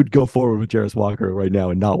 I would go forward with Jarris Walker right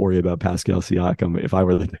now and not worry about Pascal Siakam if I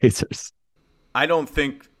were the Pacers. I don't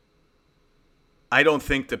think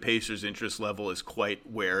the Pacers' interest level is quite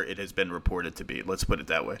where it has been reported to be. Let's put it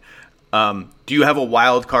that way. Do you have a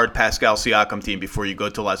wild card Pascal Siakam team before you go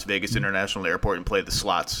to Las Vegas International Airport and play the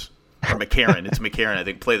slots? Or McCarran. It's McCarran, I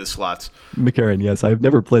think. Play the slots. McCarran, yes. I've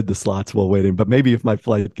never played the slots while waiting, but maybe if my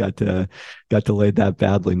flight got delayed that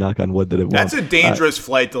badly, knock on wood that it won't. That's a dangerous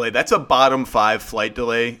flight delay. That's a bottom 5 flight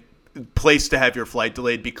delay. Place to have your flight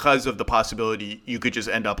delayed because of the possibility you could just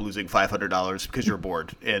end up losing $500 because you're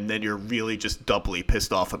bored, and then you're really just doubly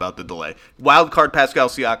pissed off about the delay. Wild card Pascal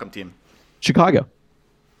Siakam team. Chicago.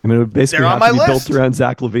 I mean, it would basically have to be built around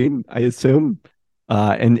Zach LaVine, I assume.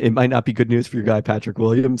 And it might not be good news for your guy, Patrick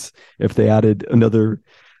Williams, if they added another.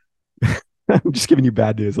 I'm just giving you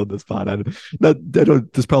bad news on this pod.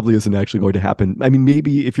 This probably isn't actually going to happen. I mean,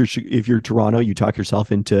 maybe if you're Toronto, you talk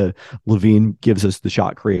yourself into LaVine gives us the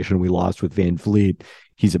shot creation we lost with Van Vliet.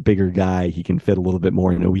 He's a bigger guy. He can fit a little bit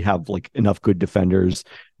more. We have like enough good defenders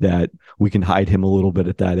that we can hide him a little bit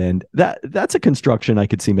at that end. That's a construction I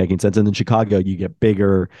could see making sense. And then Chicago, you get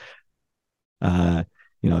bigger.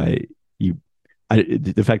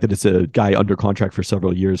 The fact that it's a guy under contract for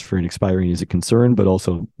several years for an expiring is a concern, but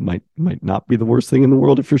also might not be the worst thing in the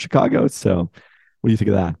world if you're Chicago. So what do you think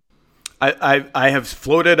of that? I have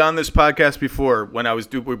floated on this podcast before when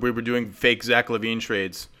we were doing fake Zach LaVine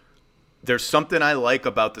trades. There's something I like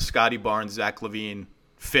about the Scotty Barnes, Zach LaVine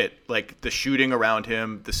fit, like the shooting around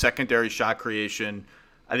him, the secondary shot creation.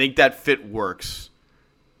 I think that fit works.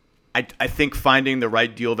 I think finding the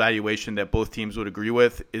right deal valuation that both teams would agree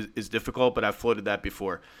with is difficult, but I've floated that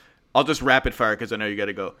before. I'll just rapid fire because I know you got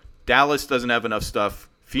to go. Dallas doesn't have enough stuff.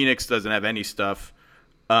 Phoenix doesn't have any stuff.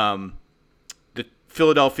 The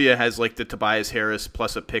Philadelphia has like the Tobias Harris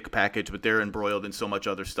plus a pick package, but they're embroiled in so much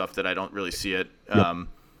other stuff that I don't really see it. Yep.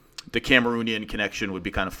 The Cameroonian connection would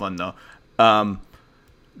be kind of fun, though.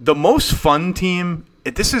 The most fun team,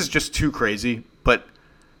 this is just too crazy, but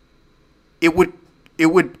it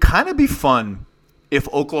would kind of be fun if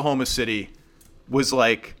Oklahoma City was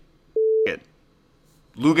like, it.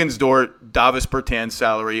 Lugens Dort, Davis Bertans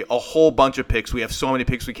salary, a whole bunch of picks. We have so many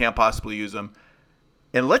picks we can't possibly use them.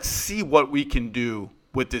 And let's see what we can do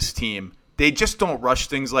with this team. They just don't rush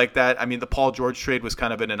things like that. I mean, the Paul George trade was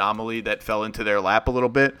kind of an anomaly that fell into their lap a little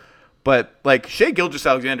bit. But, like, Shai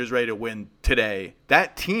Gilgeous-Alexander's ready to win today.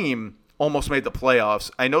 That team almost made the playoffs.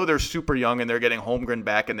 I know they're super young and they're getting Holmgren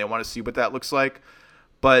back and they want to see what that looks like.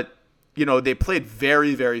 But, they played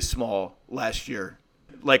very, very small last year.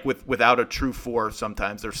 Like, without a true 4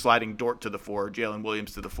 sometimes. They're sliding Dort to the 4, Jalen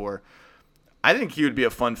Williams to the 4. I think he would be a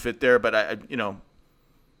fun fit there, but,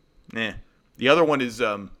 The other one is,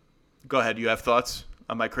 go ahead, you have thoughts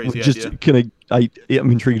on my crazy idea?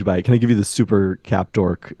 I'm intrigued by it. Can I give you the super cap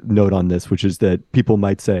dork note on this, which is that people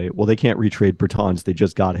might say, well, they can't retrade Bertans. They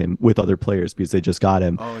just got him with other players because they just got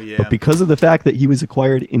him. Oh, yeah. But because of the fact that he was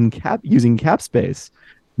acquired using cap space,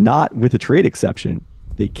 not with a trade exception,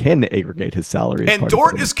 they can aggregate his salary. And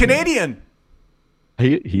Dort is Canadian.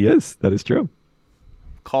 He is. That is true.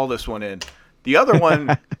 Call this one in. The other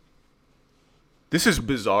one, this is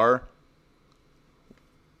bizarre.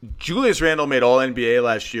 Julius Randle made All-NBA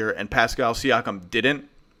last year, and Pascal Siakam didn't.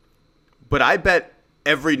 But I bet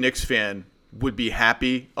every Knicks fan would be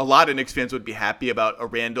happy. A lot of Knicks fans would be happy about a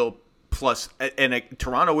Randle plus, and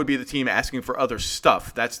Toronto would be the team asking for other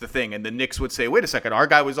stuff. That's the thing. And the Knicks would say, wait a second, our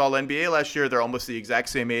guy was All-NBA last year. They're almost the exact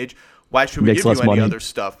same age. Why should we give you any other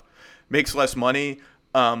stuff? Makes less money.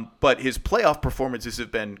 But his playoff performances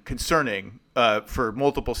have been concerning for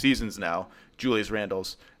multiple seasons now, Julius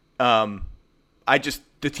Randle's.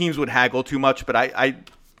 The teams would haggle too much, but I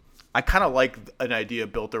kind of like an idea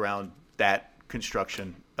built around that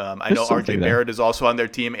construction. I know RJ Barrett is also on their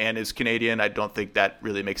team and is Canadian. I don't think that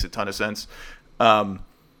really makes a ton of sense.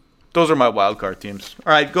 Those are my wild card teams.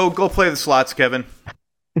 All right, go play the slots, Kevin.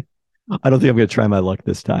 I don't think I'm going to try my luck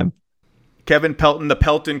this time. Kevin Pelton, the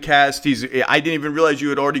Pelton cast. I didn't even realize you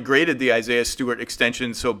had already graded the Isaiah Stewart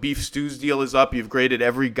extension. So Beef Stew's deal is up. You've graded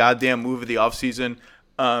every goddamn move of the offseason.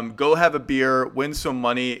 Go have a beer, win some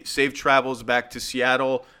money, save travels back to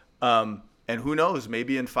Seattle. And who knows,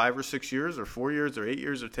 maybe in 5 or 6 years or 4 years or 8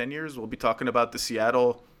 years or 10 years, we'll be talking about the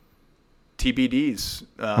Seattle TBDs.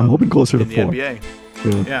 I'm hoping closer to in the 4.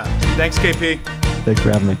 NBA. Yeah. Thanks, KP. Thanks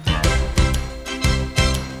for having me.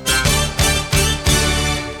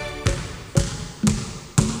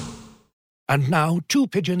 And now, 2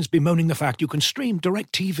 pigeons bemoaning the fact you can stream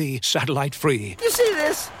DirecTV satellite-free. You see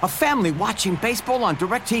this? A family watching baseball on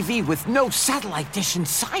DirecTV with no satellite dish in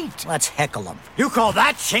sight. Let's heckle them. You call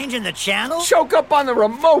that changing the channel? Choke up on the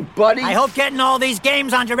remote, buddy. I hope getting all these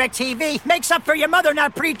games on DirecTV makes up for your mother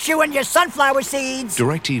not pre-chewing your sunflower seeds.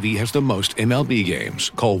 DirecTV has the most MLB games.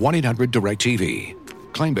 Call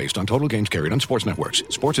 1-800-DirecTV. Claim based on total games carried on sports networks.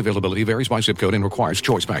 Sports availability varies by zip code and requires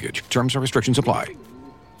choice package. Terms and restrictions apply.